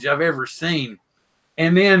footage I've ever seen.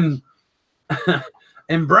 And then,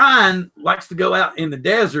 and Brian likes to go out in the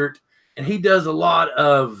desert, and he does a lot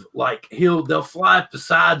of, like, they'll fly up the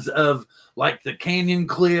sides of, like, the canyon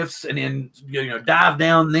cliffs and then, dive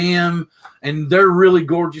down them. And they're really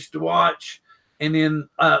gorgeous to watch. And then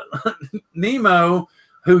Nemo,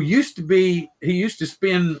 who used to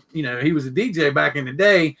spin, he was a DJ back in the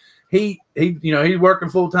day. He's working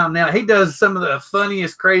full time now. He does some of the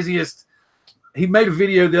funniest, craziest. He made a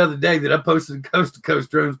video the other day that I posted Coast to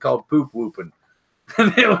Coast Drones called Poop Whooping.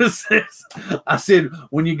 And it was this. I said,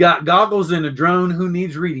 when you got goggles in a drone, who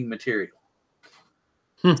needs reading material?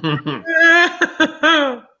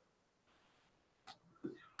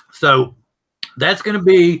 So that's going to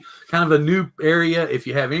be kind of a new area. If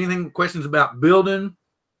you have anything, questions about building,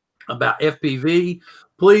 about FPV,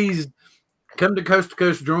 please come to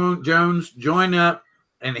Coast Jones, join up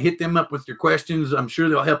and hit them up with your questions. I'm sure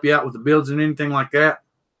they'll help you out with the builds and anything like that.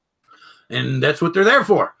 And that's what they're there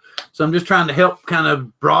for. So I'm just trying to help kind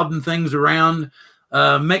of broaden things around.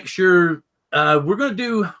 Make sure we're going to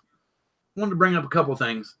do, I wanted to bring up a couple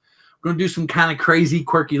things. We're going to do some kind of crazy,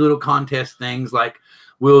 quirky little contest things. Like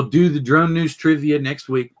we'll do the drone news trivia next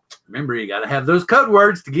week. Remember, you got to have those code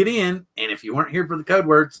words to get in. And if you weren't here for the code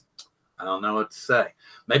words, I don't know what to say.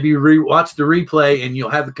 Maybe you watch the replay and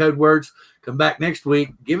you'll have the code words. Come back next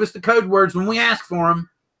week. Give us the code words when we ask for them.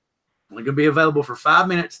 They're going to be available for 5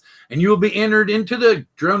 minutes, and you will be entered into the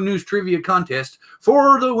drone news trivia contest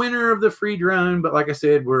for the winner of the free drone. But like I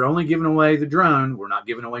said, we're only giving away the drone. We're not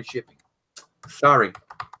giving away shipping. Sorry.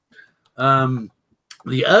 The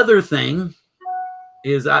other thing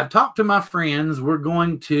is I've talked to my friends. We're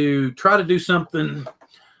going to try to do something.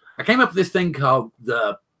 I came up with this thing called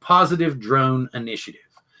the Positive Drone Initiative.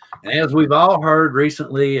 And as we've all heard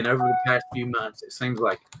recently and over the past few months, it seems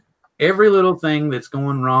like every little thing that's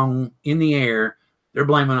going wrong in the air, they're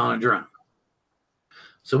blaming on a drone.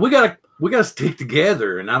 So we gotta stick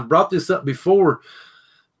together. And I've brought this up before.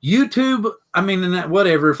 YouTube, I mean, and that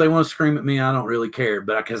whatever, if they want to scream at me, I don't really care,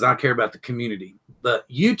 but because I care about the community. But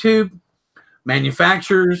YouTube,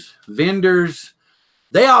 manufacturers, vendors,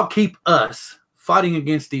 they all keep us fighting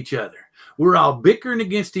against each other. We're all bickering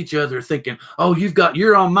against each other, thinking, oh,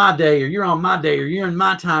 you're on my day, or you're on my day, or you're in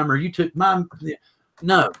my time, or you took my.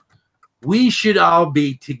 No. We should all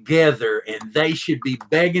be together, and they should be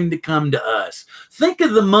begging to come to us. Think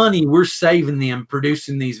of the money we're saving them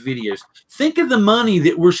producing these videos. Think of the money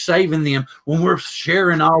that we're saving them when we're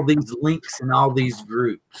sharing all these links in all these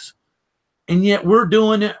groups. And yet we're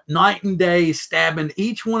doing it night and day, stabbing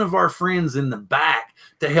each one of our friends in the back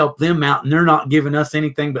to help them out, and they're not giving us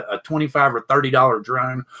anything but a $25 or $30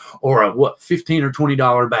 drone or a, $15 or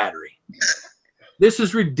 $20 battery. This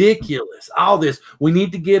is ridiculous. All this. We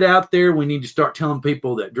need to get out there. We need to start telling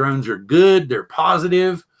people that drones are good, they're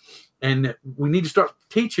positive, and we need to start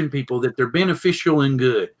teaching people that they're beneficial and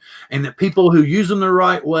good, and that people who use them the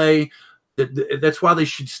right way, that's why they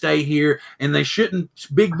should stay here, and they shouldn't,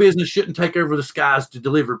 big business shouldn't take over the skies to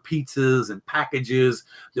deliver pizzas and packages,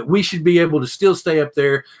 that we should be able to still stay up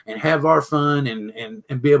there and have our fun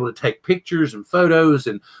and be able to take pictures and photos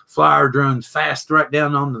and fly our drones fast right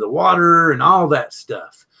down onto the water and all that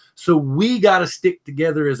stuff. So we got to stick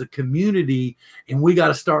together as a community, and we got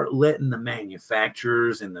to start letting the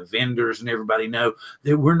manufacturers and the vendors and everybody know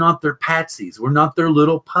that we're not their patsies. We're not their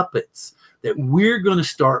little puppets. That we're going to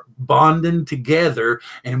start bonding together,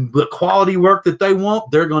 and the quality work that they want,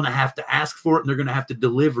 they're going to have to ask for it, and they're going to have to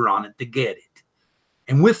deliver on it to get it.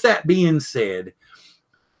 And with that being said,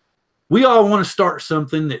 we all want to start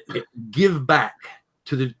something that give back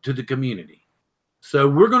to the community. So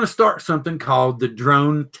we're going to start something called the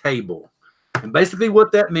Drone Table. And basically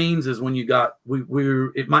what that means is when you got,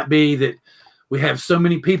 it might be that we have so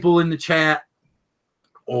many people in the chat,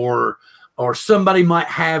 or somebody might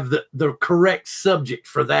have the correct subject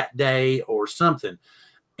for that day or something.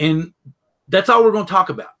 And that's all we're going to talk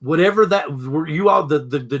about. Whatever that,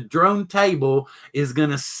 the drone table is going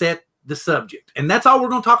to set the subject. And that's all we're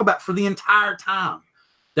going to talk about for the entire time.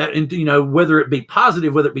 That, you know, whether it be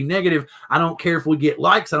positive, whether it be negative, I don't care if we get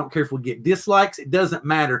likes. I don't care if we get dislikes. It doesn't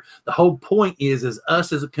matter. The whole point is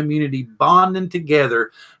us as a community bonding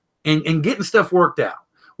together and getting stuff worked out.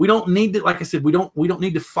 We don't need to, like I said, we don't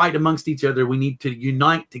need to fight amongst each other. We need to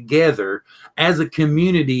unite together as a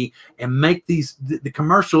community and make the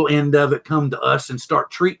commercial end of it come to us and start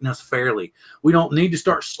treating us fairly. We don't need to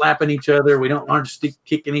start slapping each other. We don't want to stick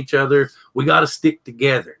kicking each other. We got to stick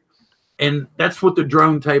together. And that's what the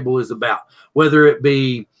drone table is about. Whether it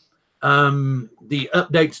be the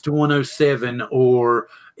updates to 107, or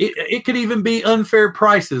it could even be unfair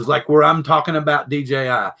prices, like where I'm talking about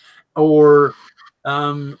DJI, or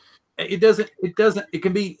it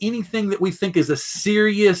can be anything that we think is a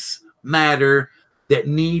serious matter that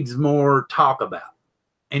needs more talk about.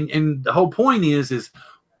 And the whole point is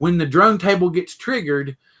when the drone table gets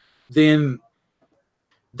triggered, then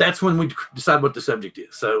that's when we decide what the subject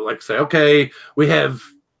is. So like say, okay, we have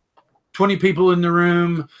 20 people in the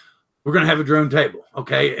room. We're going to have a drone table.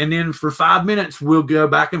 Okay. And then for 5 minutes, we'll go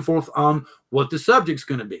back and forth on what the subject's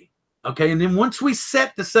going to be. Okay. And then once we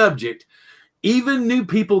set the subject, even new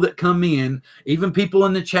people that come in, even people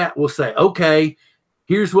in the chat will say, okay,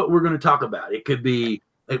 here's what we're going to talk about. It could be,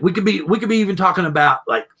 we could be even talking about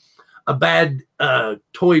like a bad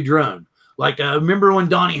toy drone. Like remember when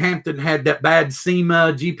Donnie Hampton had that bad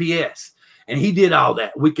SEMA GPS, and he did all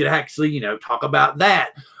that. We could actually, you know, talk about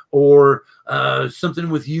that, or something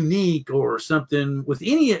with Unique, or something with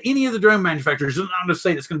any of the drone manufacturers. I'm not going to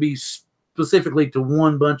say it's going to be specifically to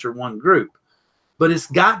one bunch or one group, but it's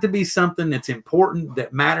got to be something that's important,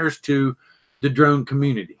 that matters to the drone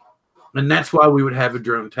community. And that's why we would have a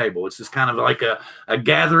drone table. It's just kind of like a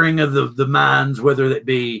gathering of the minds, whether that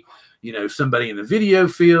be, you know, somebody in the video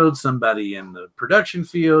field, somebody in the production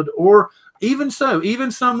field, or even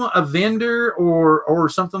a vendor or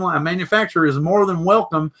something like a manufacturer is more than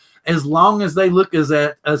welcome, as long as they look at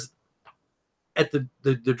the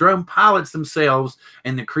drone pilots themselves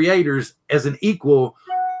and the creators as an equal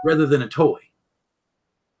rather than a toy.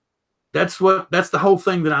 That's the whole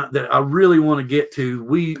thing that I really want to get to.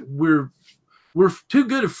 We're too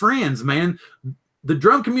good of friends, man. The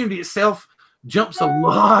drone community itself jumps a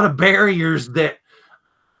lot of barriers that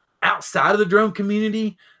outside of the drone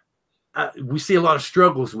community we see a lot of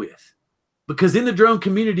struggles with, because in the drone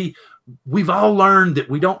community we've all learned that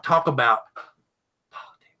we don't talk about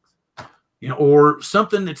politics, you know, or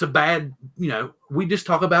something that's a bad, you know, we just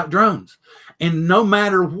talk about drones. And no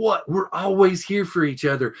matter what, we're always here for each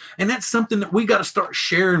other. And that's something that we got to start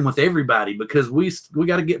sharing with everybody, because we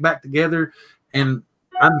got to get back together. And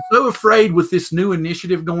I'm so afraid with this new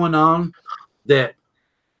initiative going on that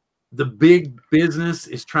the big business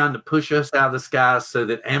is trying to push us out of the sky so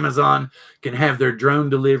that Amazon can have their drone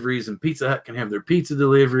deliveries and Pizza Hut can have their pizza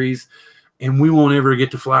deliveries, and we won't ever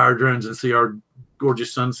get to fly our drones and see our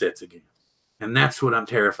gorgeous sunsets again. And that's what I'm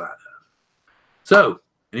terrified of. So,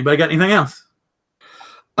 anybody got anything else?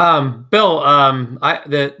 Bill,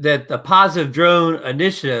 the Positive Drone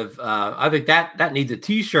Initiative, I think that needs a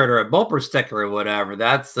T-shirt or a bumper sticker or whatever.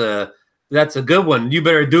 That's a good one. You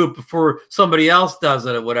better do it before somebody else does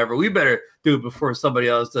it or whatever. We better do it before somebody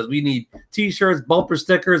else does. We need T-shirts, bumper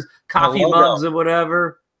stickers, coffee mugs, and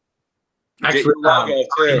whatever. Actually,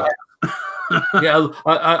 yeah,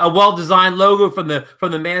 a well-designed logo from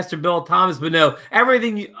the master Bill Thomas. But no,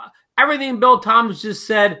 everything Bill Thomas just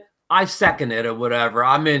said, I second it or whatever.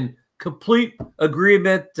 I'm in complete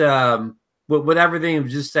agreement with everything you've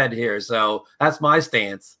just said here. So that's my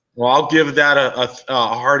stance. Well, I'll give that a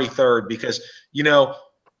hearty third, because, you know,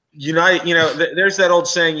 there's that old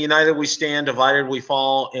saying, united we stand, divided we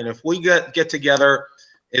fall. And if we get together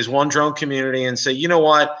as one drone community and say, you know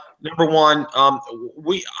what, number one,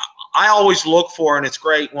 I always look for, and it's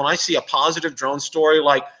great when I see a positive drone story,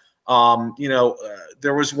 like,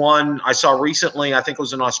 there was one I saw recently, I think it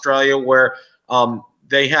was in Australia, where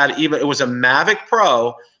they had it was a Mavic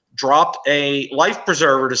Pro dropped a life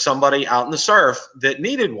preserver to somebody out in the surf that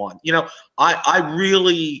needed one. You know, I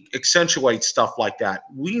really accentuate stuff like that.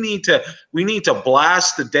 We need to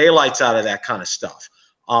blast the daylights out of that kind of stuff,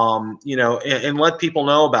 and let people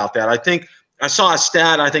know about that. I think I saw a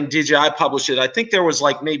stat, I think DJI published it. I think there was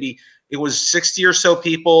like maybe it was 60 or so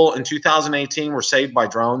people in 2018 were saved by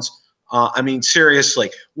drones. I mean,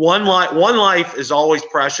 seriously, one life is always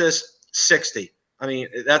precious. 60. I mean,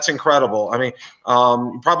 that's incredible. I mean,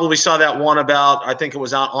 you probably saw that one about, I think it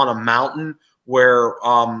was out on a mountain where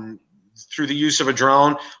through the use of a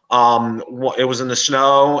drone, it was in the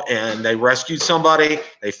snow and they rescued somebody.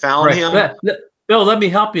 They found him. Bill, let me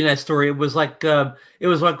help you in that story. It was like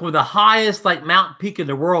with the highest like mountain peak in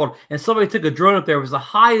the world, and somebody took a drone up there. It was the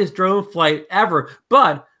highest drone flight ever.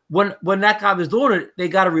 But when that guy was doing it, they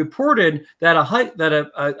got it reported that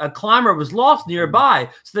a climber was lost nearby.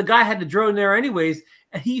 So the guy had the drone there anyways,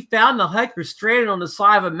 and he found the hiker stranded on the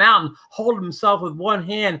side of a mountain, holding himself with one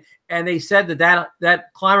hand. And they said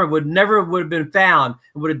that climber would have been found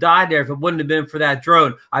and would have died there if it wouldn't have been for that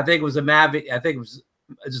drone. I think it was a Mavic. I think it was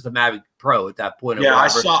just a Mavic Pro at that point. Yeah, I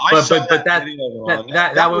saw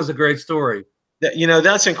that was a great story.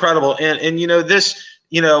 That's incredible. And this.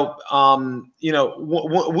 We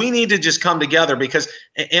need to just come together, because,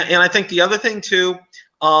 and I think the other thing too,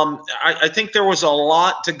 I think there was a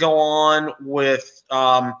lot to go on with,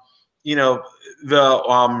 I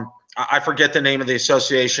forget the name of the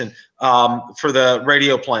association for the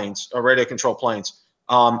radio planes, or radio control planes,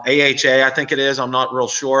 AHA, I think it is. I'm not real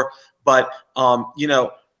sure, but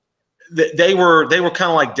they were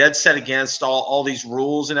kind of like dead set against all these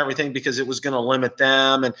rules and everything, because it was going to limit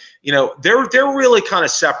them. And, they're really kind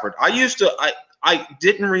of separate. I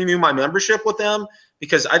didn't renew my membership with them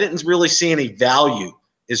because I didn't really see any value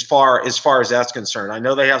as far as that's concerned. I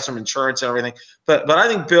know they have some insurance and everything, but I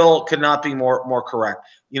think Bill could not be more correct.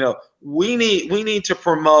 We need to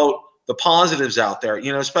promote the positives out there,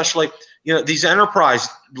 especially, these enterprise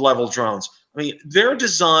level drones. I mean, they're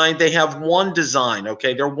designed, they have one design,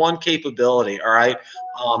 okay? They're one capability, all right?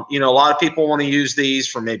 You know, a lot of people want to use these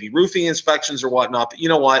for maybe roofing inspections or whatnot, but you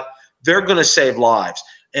know what? They're going to save lives,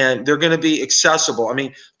 and they're going to be accessible. I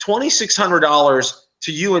mean, $2,600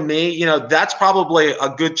 to you and me, you know, that's probably a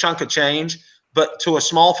good chunk of change, but to a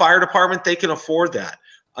small fire department, they can afford that.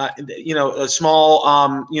 You know, a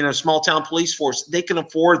small, you know, small town police force, they can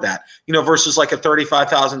afford that, you know, versus like a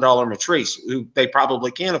 $35,000 Matrice, who they probably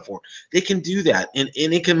can't afford. They can do that, and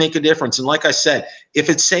it can make a difference. And like I said, if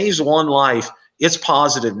it saves one life, it's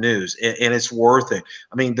positive news, and it's worth it.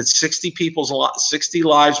 I mean, but 60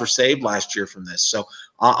 lives were saved last year from this. So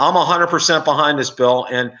I'm 100% behind this, Bill,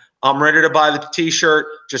 and I'm ready to buy the T-shirt.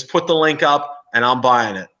 Just put the link up, and I'm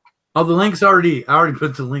buying it. Oh, the link's already. I already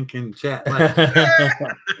put the link in chat.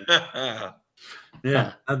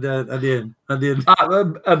 Yeah, I did.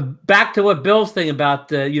 Back to what Bill's thing about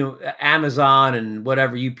you know, Amazon and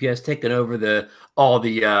whatever, UPS taking over all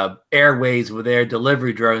the airways with their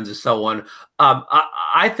delivery drones and so on.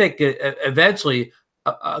 I think eventually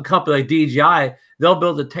a company like DJI, they'll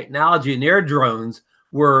build the technology in their drones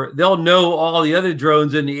where they'll know all the other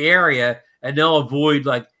drones in the area and they'll avoid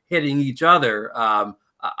like hitting each other.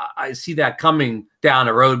 I see that coming down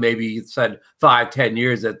the road. Maybe you said 5-10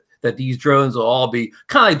 years that these drones will all be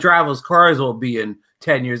kind of like driverless cars will be in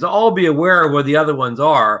 10 years. They'll all be aware of where the other ones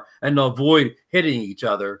are and they'll avoid hitting each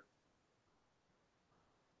other.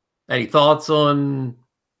 Any thoughts on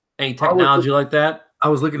any technology like that? I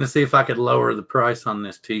was looking to see if I could lower the price on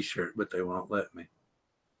this T-shirt, but they won't let me.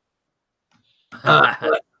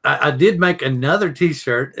 I did make another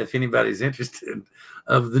T-shirt, if anybody's interested,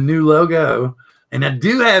 of the new logo. And I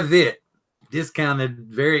do have it discounted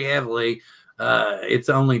very heavily. It's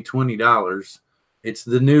only $20. It's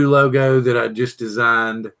the new logo that I just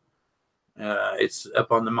designed. It's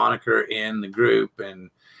up on the moniker in the group and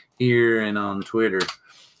here and on Twitter.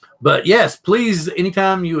 But yes, please,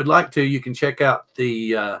 anytime you would like to, you can check out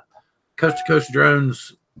the Coast to Coast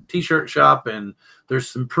Drones T-shirt shop, and there's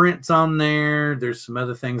some prints on there. There's some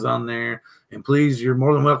other things on there, and please, you're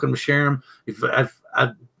more than welcome to share them. It's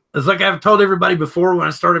like I've told everybody before, when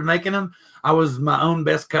I started making them, I was my own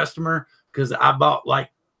best customer because I bought like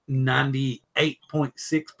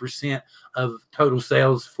 98.6% of total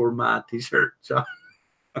sales for my T-shirt shop.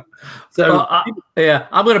 So yeah,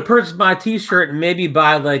 I'm going to purchase my T-shirt, and maybe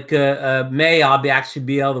by like May, I'll actually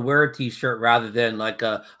be able to wear a T-shirt rather than like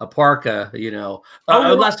a parka, you know,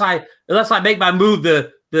 unless I make my move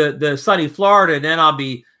to the sunny Florida, and then I'll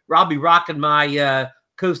be rocking my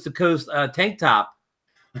coast to coast tank top.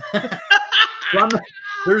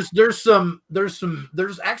 There's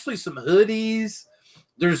actually some hoodies.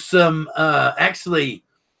 There's some actually,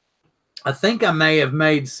 I think I may have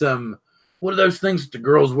made some, what are those things that the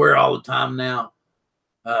girls wear all the time now?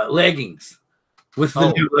 Leggings with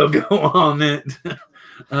the new logo on it. Do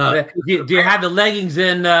you have the leggings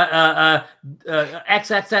in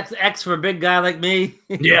XXXX for a big guy like me?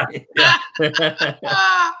 Yeah.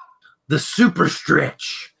 The super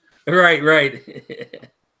stretch. Right.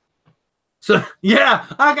 So yeah,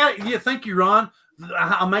 I got it. Yeah, thank you, Ron.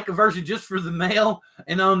 I'll make a version just for the male,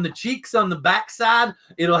 and on the cheeks on the back side,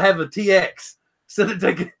 it'll have a TX, so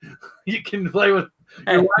that you can play with.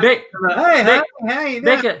 Make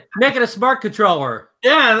it a smart controller.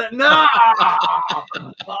 Yeah, no. and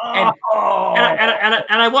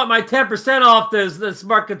I want my 10% off the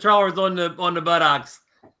smart controllers on the buttocks.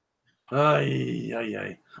 Oh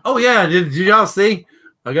yeah, did y'all see?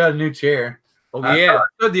 I got a new chair. Oh yeah. I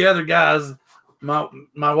told the other guys, my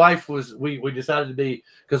wife was, we decided to be,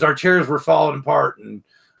 because our chairs were falling apart, and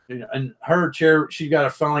her chair,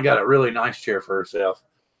 finally got a really nice chair for herself.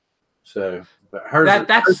 So but hers,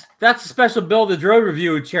 that's a special Build a Drone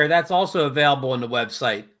Review chair. That's also available on the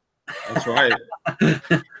website. That's right.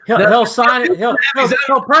 He'll sign it. He'll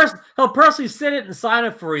personally sit it and sign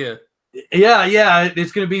it for you. Yeah.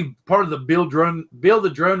 It's going to be part of the Build the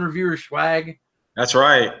Drone Reviewer swag. That's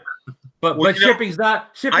right. But shipping's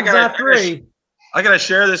not free. I gotta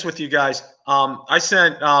share this with you guys. I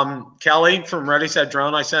sent Kelly from Ready Set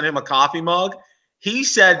Drone. I sent him a coffee mug. He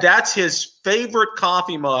said that's his favorite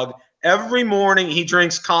coffee mug. Every morning he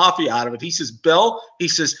drinks coffee out of it. He says, Bill,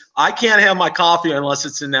 I can't have my coffee unless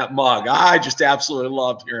it's in that mug. I just absolutely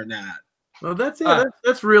loved hearing that. Well, that's it.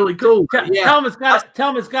 That's really cool. Tell him it's got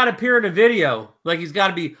to appear in a video. Like he's got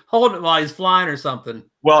to be holding it while he's flying or something.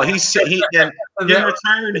 Well, in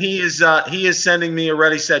return, he is sending me a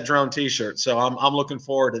Ready Set Drone T-shirt. So I'm looking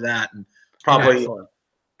forward to that, and probably a book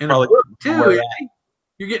too.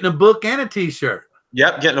 You're getting a book and a T-shirt.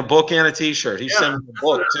 Yep, getting a book and a T-shirt. He's sending me a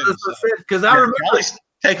book too. Because I remember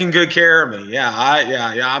taking good care of me. Yeah,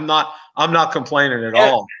 I'm not complaining at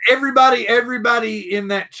all. Everybody in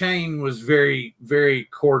that chain was very, very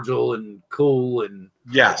cordial and cool, and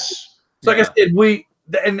yes. So like I said,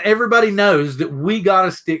 and everybody knows that we got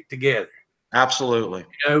to stick together. Absolutely.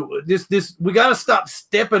 You know, we got to stop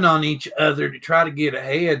stepping on each other to try to get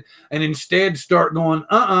ahead, and instead start going,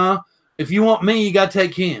 if you want me, you got to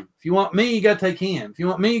take him. If you want me, you got to take him. If you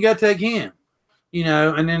want me, you got to take him. You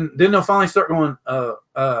know, and then they'll finally start going,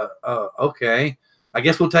 okay, I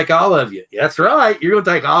guess we'll take all of you. Yeah, that's right. You're going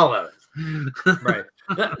to take all of us. Right.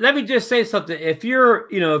 Let me just say something. If you're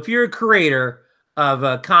a creator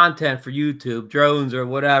of content for YouTube, drones or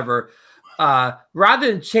whatever,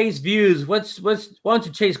 rather than chase views, why don't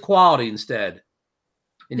you chase quality instead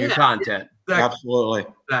in your content? Exactly. Absolutely.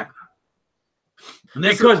 Exactly.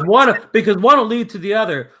 Because one will lead to the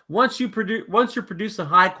other. Once you're producing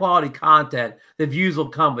high quality content, the views will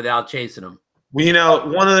come without chasing them. Well, you know,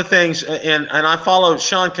 one of the things, and I follow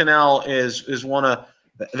Sean Cannell is one of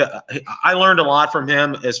I learned a lot from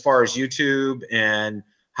him as far as YouTube and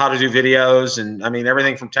how to do videos, and I mean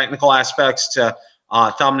everything from technical aspects to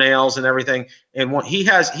thumbnails and everything. And he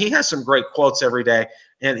has some great quotes every day.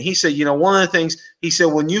 And he said, you know, one of the things he said,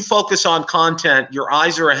 when you focus on content, your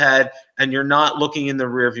eyes are ahead and you're not looking in the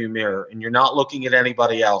rearview mirror and you're not looking at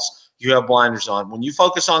anybody else. You have blinders on. When you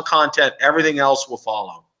focus on content, everything else will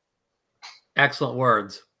follow. Excellent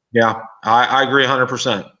words. Yeah, I agree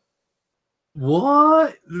 100%.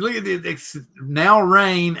 What? Look at it. It's now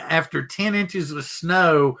rain after 10 inches of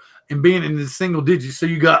snow and being in the single digits. So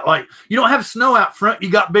you got you don't have snow out front. You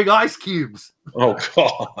got big ice cubes. Oh,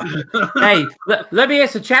 God. Hey, let me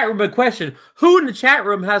ask the chat room a question. Who in the chat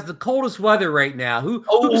room has the coldest weather right now?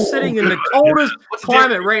 Who's sitting in the coldest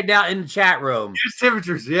climate right now in the chat room?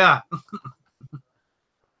 Temperatures, yeah.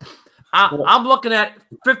 I'm looking at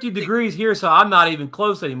 50 degrees here, so I'm not even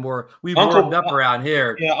close anymore. We've warmed up around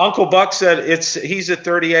here. Yeah, Uncle Buck said he's at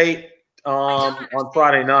 38 on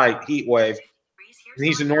Friday night, heat wave. And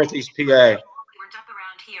he's in Northeast PA.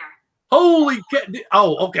 Holy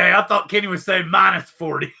oh, okay. I thought Kenny was saying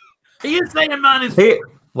 -40. He is saying -40.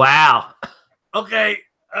 Wow. Okay.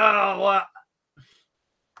 Oh, wow.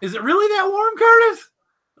 Is it really that warm, Curtis?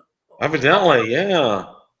 Evidently, yeah.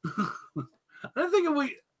 I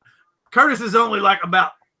think Curtis is only like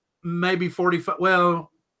about maybe 45,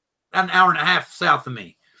 well, an hour and a half south of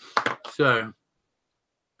me. So,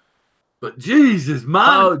 but Jesus,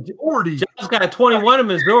 -40. John's got a 21 in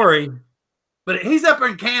Missouri. But he's up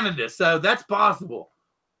in Canada, so that's possible.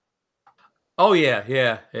 Oh,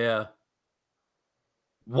 yeah.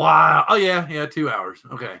 Wow. Oh, yeah, 2 hours.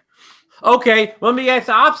 Okay. Okay, let me ask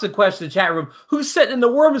the opposite question in the chat room. Who's sitting in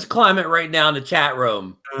the warmest climate right now in the chat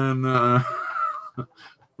room? And we're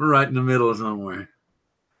right in the middle somewhere.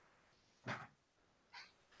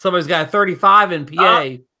 Somebody's got a 35 in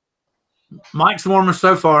PA. Mike's warmest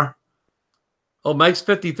so far. Oh, Mike's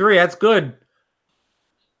 53. That's good.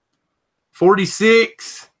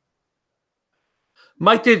 46.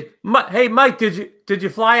 Mike, did you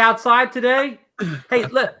fly outside today? Hey,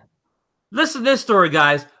 listen to this story,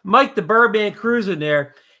 guys. Mike, the Birdman cruising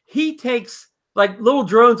there, he takes like little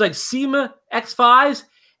drones like SEMA X5s,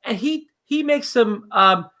 and he makes them.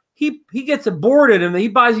 He gets a board in them. He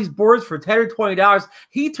buys these boards for $10 or $20.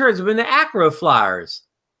 He turns them into acro flyers,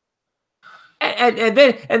 and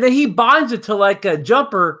then he binds it to like a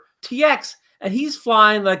jumper TX. And he's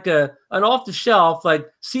flying like an off-the-shelf, like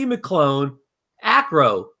SEMA clone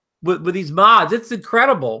acro with these mods. It's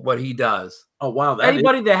incredible what he does. Oh, wow.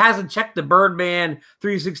 Anybody that hasn't checked the Birdman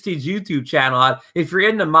 316's YouTube channel out, if you're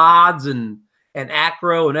into mods and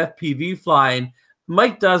acro and FPV flying,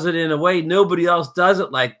 Mike does it in a way nobody else does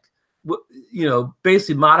it, like, you know,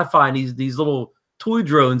 basically modifying these little toy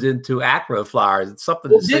drones into acro flyers. It's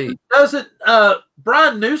something to see.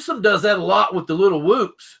 Brian Newsom does that a lot with the little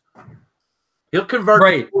whoops. He'll convert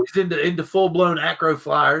the toys into full-blown acro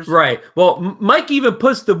flyers. Right. Well, Mike even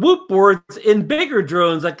puts the whoop boards in bigger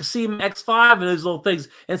drones like the SEMA X5 and those little things,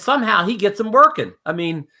 and somehow he gets them working. I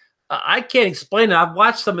mean, I can't explain it. I've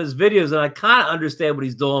watched some of his videos, and I kind of understand what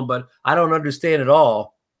he's doing, but I don't understand it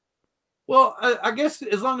all. Well, I guess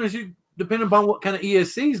as long as you, depending upon what kind of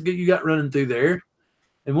ESCs you got running through there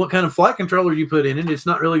and what kind of flight controller you put in it, it's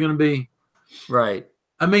not really going to be. Right.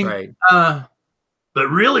 I mean, but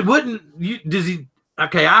really, does he?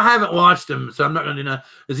 Okay, I haven't watched him, so I'm not going to know.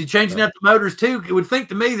 Is he changing out the motors too? It would think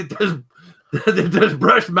to me that those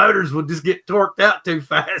brush motors would just get torqued out too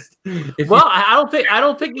fast. I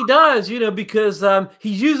don't think he does. You know, because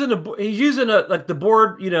he's using like the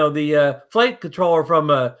board. You know, the flight controller from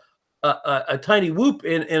a tiny whoop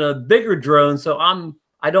in a bigger drone. So I'm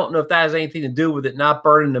I don't know if that has anything to do with it not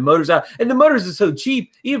burning the motors out. And the motors are so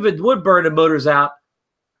cheap, even if it would burn the motors out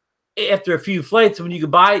after a few flights, when you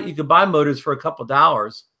could buy motors for a couple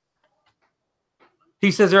 $.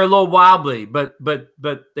 He says they're a little wobbly, but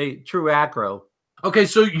they true acro. Okay,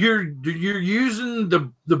 so you're using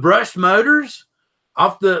the brushed motors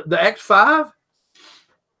off the X5?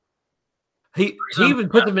 He even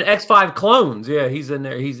put them in X5 clones. Yeah, he's in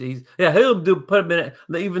there. He'll put them in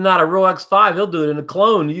even not a real X5. He'll do it in a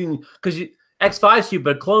clone. Because X5's cheap,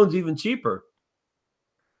 but a clone's even cheaper.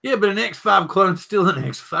 Yeah, but an X5 clone's still an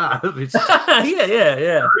X5. It's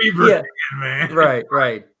yeah. rebranded, man.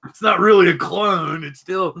 Right. It's not really a clone. It's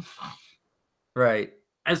still right.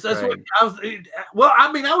 That's what I was. Well,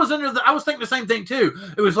 I mean, I was thinking the same thing too.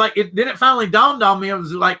 It was like then it finally dawned on me. I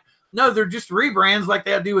was like, no, they're just rebrands like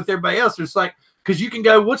they do with everybody else. It's like, because you can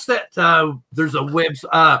go, what's that? There's a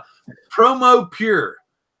website, Promo Pure.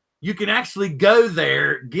 You can actually go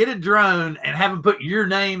there, get a drone, and have them put your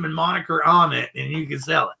name and moniker on it, and you can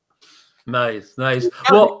sell it. Nice. Well,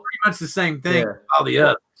 pretty much the same thing with all the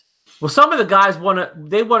others. Well, some of the guys want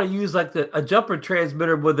to use like a jumper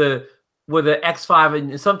transmitter with a X5,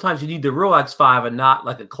 and sometimes you need the real X5 and not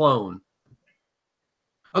like a clone.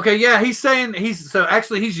 Okay, yeah, he's saying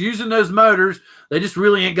he's using those motors. They just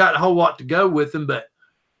really ain't got a whole lot to go with them, but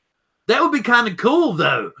that would be kind of cool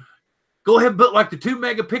though. Go ahead and put like the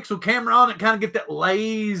 2-megapixel camera on it, kind of get that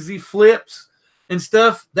lazy flips and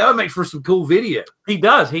stuff. That would make for some cool video. He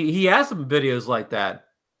does. He has some videos like that.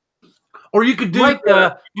 Or you could do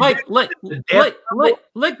Mike, link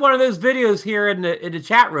one of those videos here in the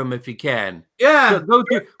chat room if you can. Yeah, go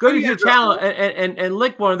to your channel and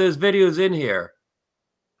link one of those videos in here.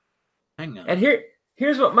 Hang on. And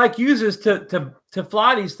here's what Mike uses to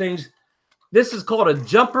fly these things. This is called a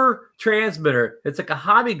jumper transmitter. It's like a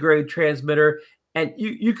hobby grade transmitter, and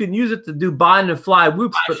you can use it to do bind and fly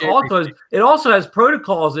whoops. But it also has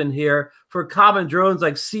protocols in here for common drones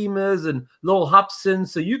like SEMAs and little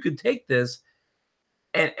Hubsons. So you could take this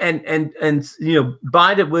and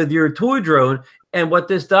bind it with your toy drone. And what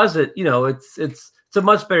this does, it's a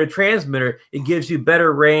much better transmitter. It gives you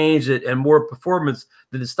better range and more performance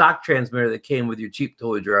than the stock transmitter that came with your cheap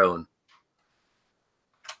toy drone.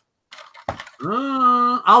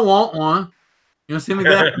 I want one. You want to send me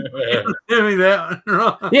that? Send me that.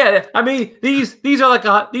 Yeah, I mean these are like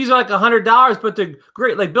 $100, but they're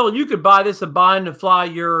great. Like Bill, you could buy this and bind and fly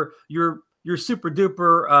your super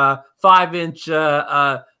duper 5-inch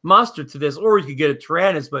monster to this, or you could get a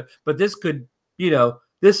Tyrannus. But this could,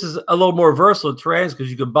 this is a little more versatile Tyrannus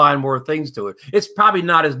because you can bind more things to it. It's probably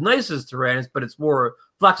not as nice as Tyrannus, but it's more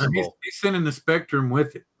flexible. He's sending the Spectrum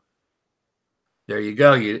with it. There you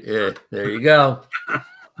go. There you go.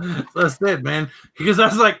 So I said, man, because I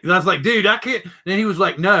was like, dude, I can't. And then he was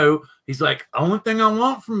like, no. He's like, only thing I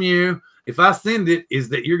want from you, if I send it, is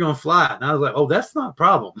that you're gonna fly it. And I was like, oh, that's not a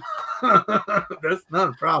problem. That's not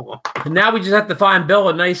a problem. And now we just have to find Bill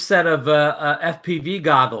a nice set of FPV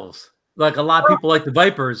goggles, like a lot of people like the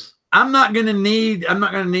Vipers. I'm not gonna need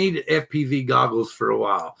FPV goggles for a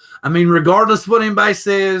while. I mean, regardless of what anybody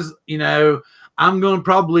says, I'm going to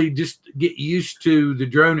probably just get used to the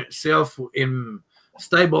drone itself in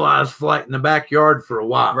stabilized flight in the backyard for a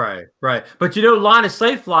while. Right. But line of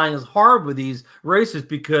sight flying is hard with these races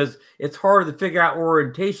because it's harder to figure out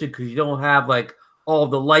orientation because you don't have like all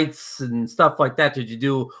the lights and stuff like that you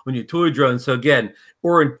do when you toy drone. So again,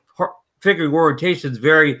 figuring orientation is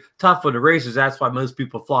very tough for the racers. That's why most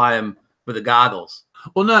people fly them with the goggles.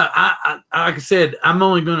 Well, no, I like I said, I'm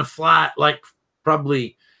only going to fly like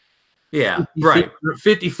probably. Yeah,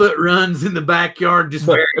 50-foot runs in the backyard. Just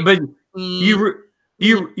but you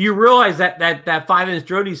realize that 5-inch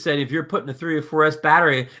drone, he said, if you're putting a 3 or 4S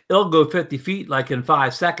battery, it'll go 50 feet like in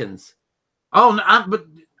 5 seconds. Oh, no, but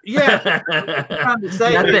yeah,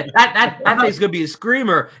 that thing's gonna be a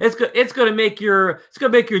screamer. It's gonna make your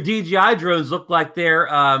DJI drones look like they're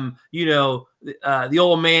the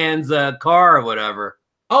old man's car or whatever.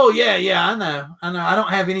 Oh yeah, I know. I don't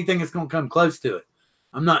have anything that's gonna come close to it.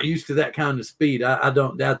 I'm not used to that kind of speed. I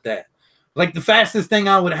don't doubt that. Like the fastest thing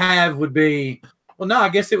I would have would be, well, no, I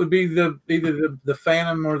guess it would be either the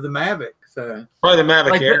Phantom or the Mavic. So probably the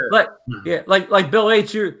Mavic Air. Like Bill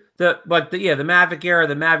H. The Mavic Air,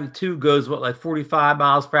 the Mavic 2 goes like 45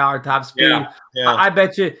 miles per hour top speed. Yeah. I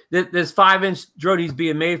bet you this 5-inch drone he's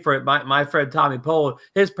being made for it. My friend Tommy Poland,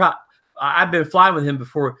 I've been flying with him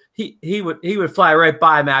before. He would fly right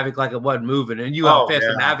by a Mavic like it wasn't moving, and how fast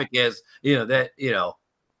the Mavic is,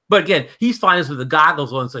 But again, he's flying this with the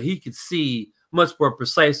goggles on, so he could see much more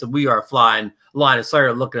precise than we are flying line of sight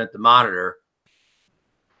or looking at the monitor.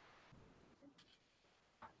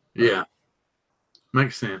 Yeah.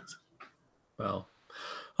 Makes sense. Well,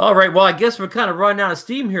 all right. Well, I guess we're kind of running out of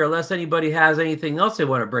steam here, unless anybody has anything else they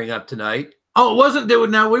want to bring up tonight. Oh, it wasn't that.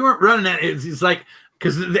 No, we weren't running that. It's like,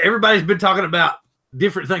 because everybody's been talking about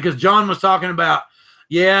different things. Because John was talking about,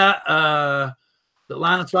 the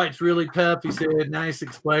line of sight's really tough. He said, nice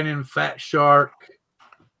explaining. Fat Shark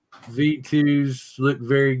V2s look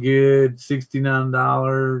very good.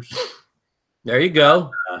 $69. There you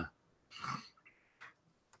go.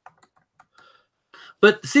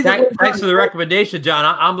 But see, thanks for the recommendation, John.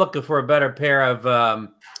 I'm looking for a better pair of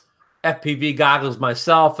FPV goggles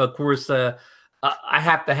myself. Of course, I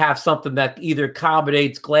have to have something that either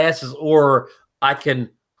accommodates glasses or I can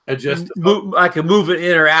adjust. I can move it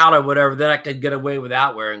in or out or whatever. Then I can get away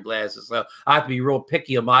without wearing glasses. So I have to be real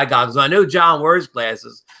picky on my goggles. I know John wears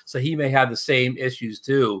glasses, so he may have the same issues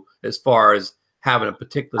too, as far as having a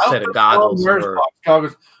particular set of goggles.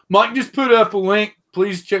 Goggles. Mike just put up a link.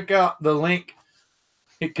 Please check out the link.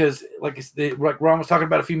 Because, like Ron was talking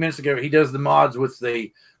about a few minutes ago, he does the mods with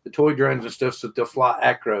the toy drones and stuff, so they'll fly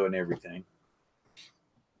acro and everything,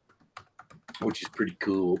 which is pretty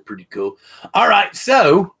cool. Pretty cool. All right,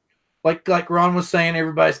 so like Ron was saying,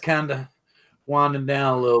 everybody's kind of winding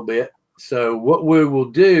down a little bit. So what we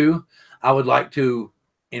will do, I would like to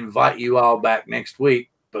invite you all back next week.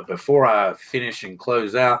 But before I finish and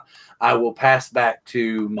close out, I will pass back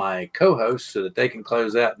to my co-hosts so that they can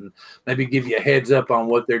close out and maybe give you a heads up on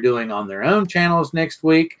what they're doing on their own channels next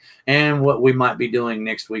week and what we might be doing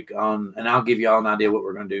next week on. And I'll give you all an idea what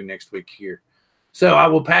we're going to do next week here. So I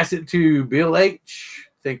will pass it to Bill H.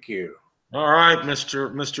 Thank you. All right,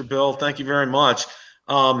 Mr. Bill. Thank you very much.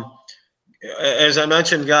 As I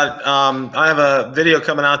mentioned, I have a video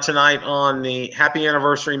coming out tonight on the Happy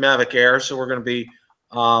Anniversary Mavic Air, so we're going to be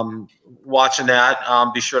watching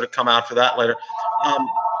that. Be sure to come out for that later.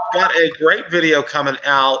 Got a great video coming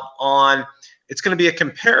out on, it's going to be a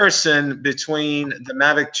comparison between the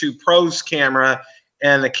Mavic 2 Pro's camera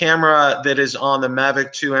and the camera that is on the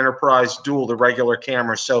Mavic 2 Enterprise Dual, the regular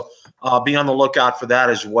camera. So be on the lookout for that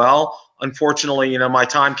as well. Unfortunately, my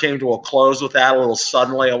time came to a close with that a little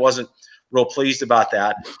suddenly. I wasn't real pleased about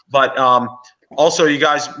that. But also, you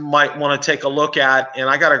guys might want to take a look at, and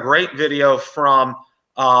I got a great video from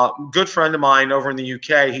good friend of mine over in the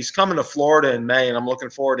UK. He's coming to Florida in May, and I'm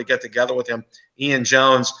looking forward to get together with him. Ian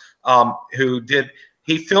Jones,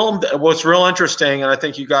 he filmed. What's real interesting, and I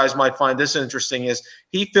think you guys might find this interesting, is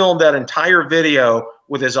he filmed that entire video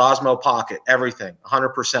with his Osmo Pocket, everything,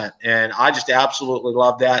 100%. And I just absolutely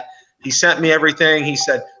love that. He sent me everything. He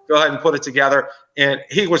said, go ahead and put it together. And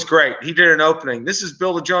he was great. He did an opening. This is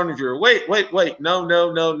Bill the Drone Reviewer. Wait.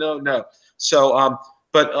 No. So,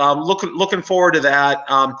 but looking forward to that.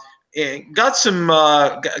 Got some.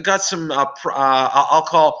 I'll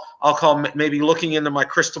call maybe looking into my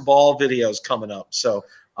crystal ball videos coming up. So,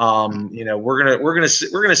 we're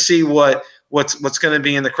gonna see what's going to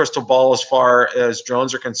be in the crystal ball as far as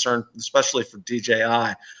drones are concerned, especially for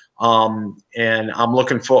DJI. And I'm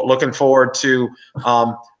looking forward to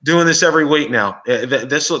doing this every week now.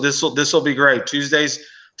 This will be great.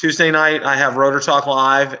 Tuesday night I have Rotor Talk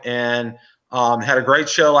Live, and had a great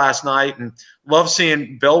show last night, and love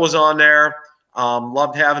seeing Bill was on there.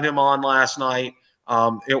 Loved having him on last night.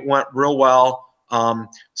 It went real well.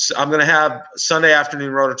 So I'm going to have Sunday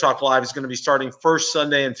afternoon Rotor Talk Live is going to be starting first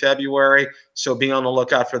Sunday in February, so be on the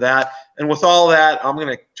lookout for that. And with all that, I'm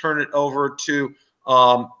going to turn it over to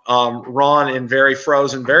Ron in very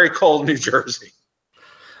frozen, very cold New Jersey.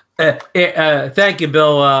 Thank you,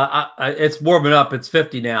 Bill. It's warming up. It's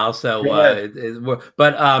 50 now, so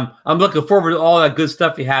but I'm looking forward to all that good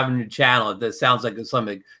stuff you have on your channel. That sounds like some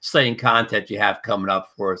exciting content you have coming up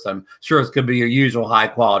for us. I'm sure it's going to be your usual high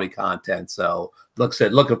quality content. So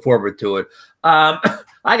looking forward to it.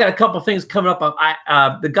 I got a couple things coming up.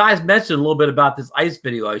 The guys mentioned a little bit about this ice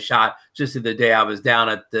video I shot just the other day. I was down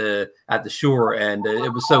at the shore, and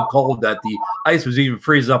it was so cold that the ice was even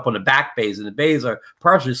freezing up on the back bays, and the bays are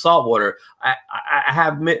partially saltwater. I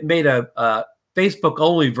have made a Facebook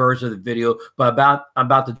only version of the video, but I'm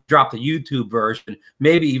about to drop the YouTube version,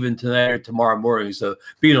 maybe even tonight or tomorrow morning. So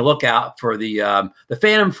be on the lookout for the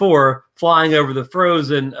Phantom 4 flying over the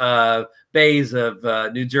frozen bays of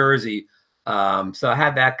New Jersey. So I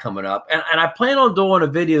had that coming up, and I plan on doing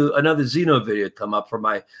another Xeno video come up for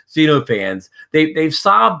my Xeno fans. They've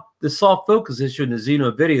solved the soft focus issue in the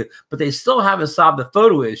Xeno video, but they still haven't solved the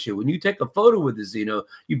photo issue. When you take a photo with the Xeno,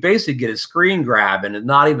 you basically get a screen grab, and it's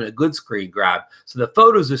not even a good screen grab. So the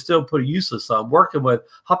photos are still pretty useless. So I'm working with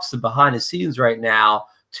Hubson behind the scenes right now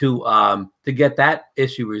to get that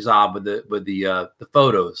issue resolved with the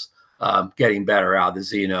photos. getting better out of the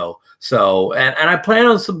Xeno. So, and I plan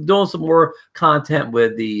on doing some more content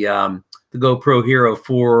with the GoPro Hero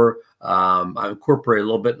 4. I incorporated a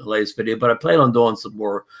little bit in the latest video, but I plan on doing some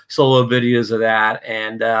more solo videos of that.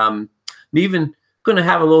 And I'm even going to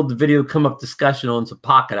have a little video come up discussion on some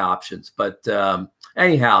pocket options. But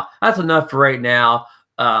anyhow, that's enough for right now.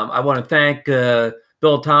 I want to thank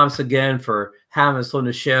Bill Thomas again for having us on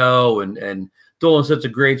the show and doing such a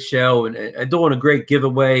great show and doing a great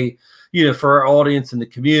giveaway, you know, for our audience and the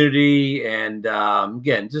community. And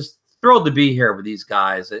again, just thrilled to be here with these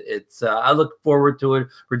guys. It's I look forward to it.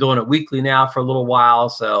 We're doing it weekly now for a little while.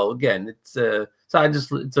 So again, it's a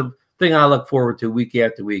thing I look forward to week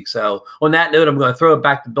after week. So on that note, I'm going to throw it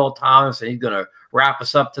back to Bill Thomas, and he's going to wrap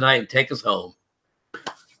us up tonight and take us home.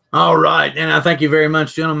 All right. And I thank you very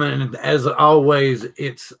much, gentlemen. And as always,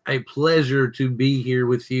 it's a pleasure to be here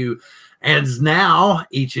with you as now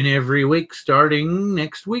each and every week, starting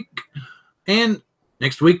next week. And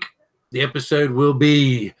next week, the episode will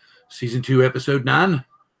be Season 2, Episode 9,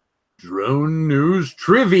 Drone News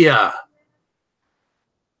Trivia.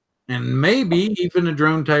 And maybe even a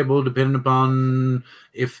drone table, depending upon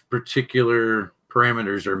if particular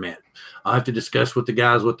parameters are met. I'll have to discuss with the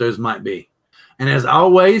guys what those might be. And as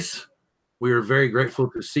always, we are very grateful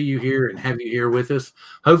to see you here and have you here with us.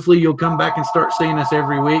 Hopefully you'll come back and start seeing us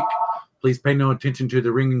every week. Please pay no attention to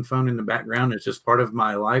the ringing phone in the background. It's just part of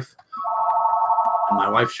my life. And my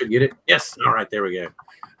wife should get it. Yes. All right. There we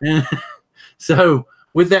go. So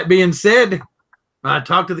with that being said, I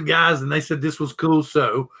talked to the guys and they said this was cool.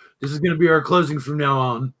 So this is going to be our closing from now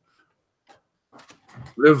on.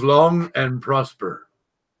 Live long and prosper.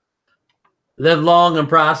 Live long and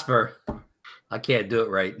prosper. I can't do it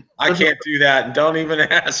right. I can't do that. And don't even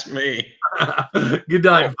ask me. Good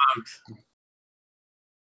night, folks.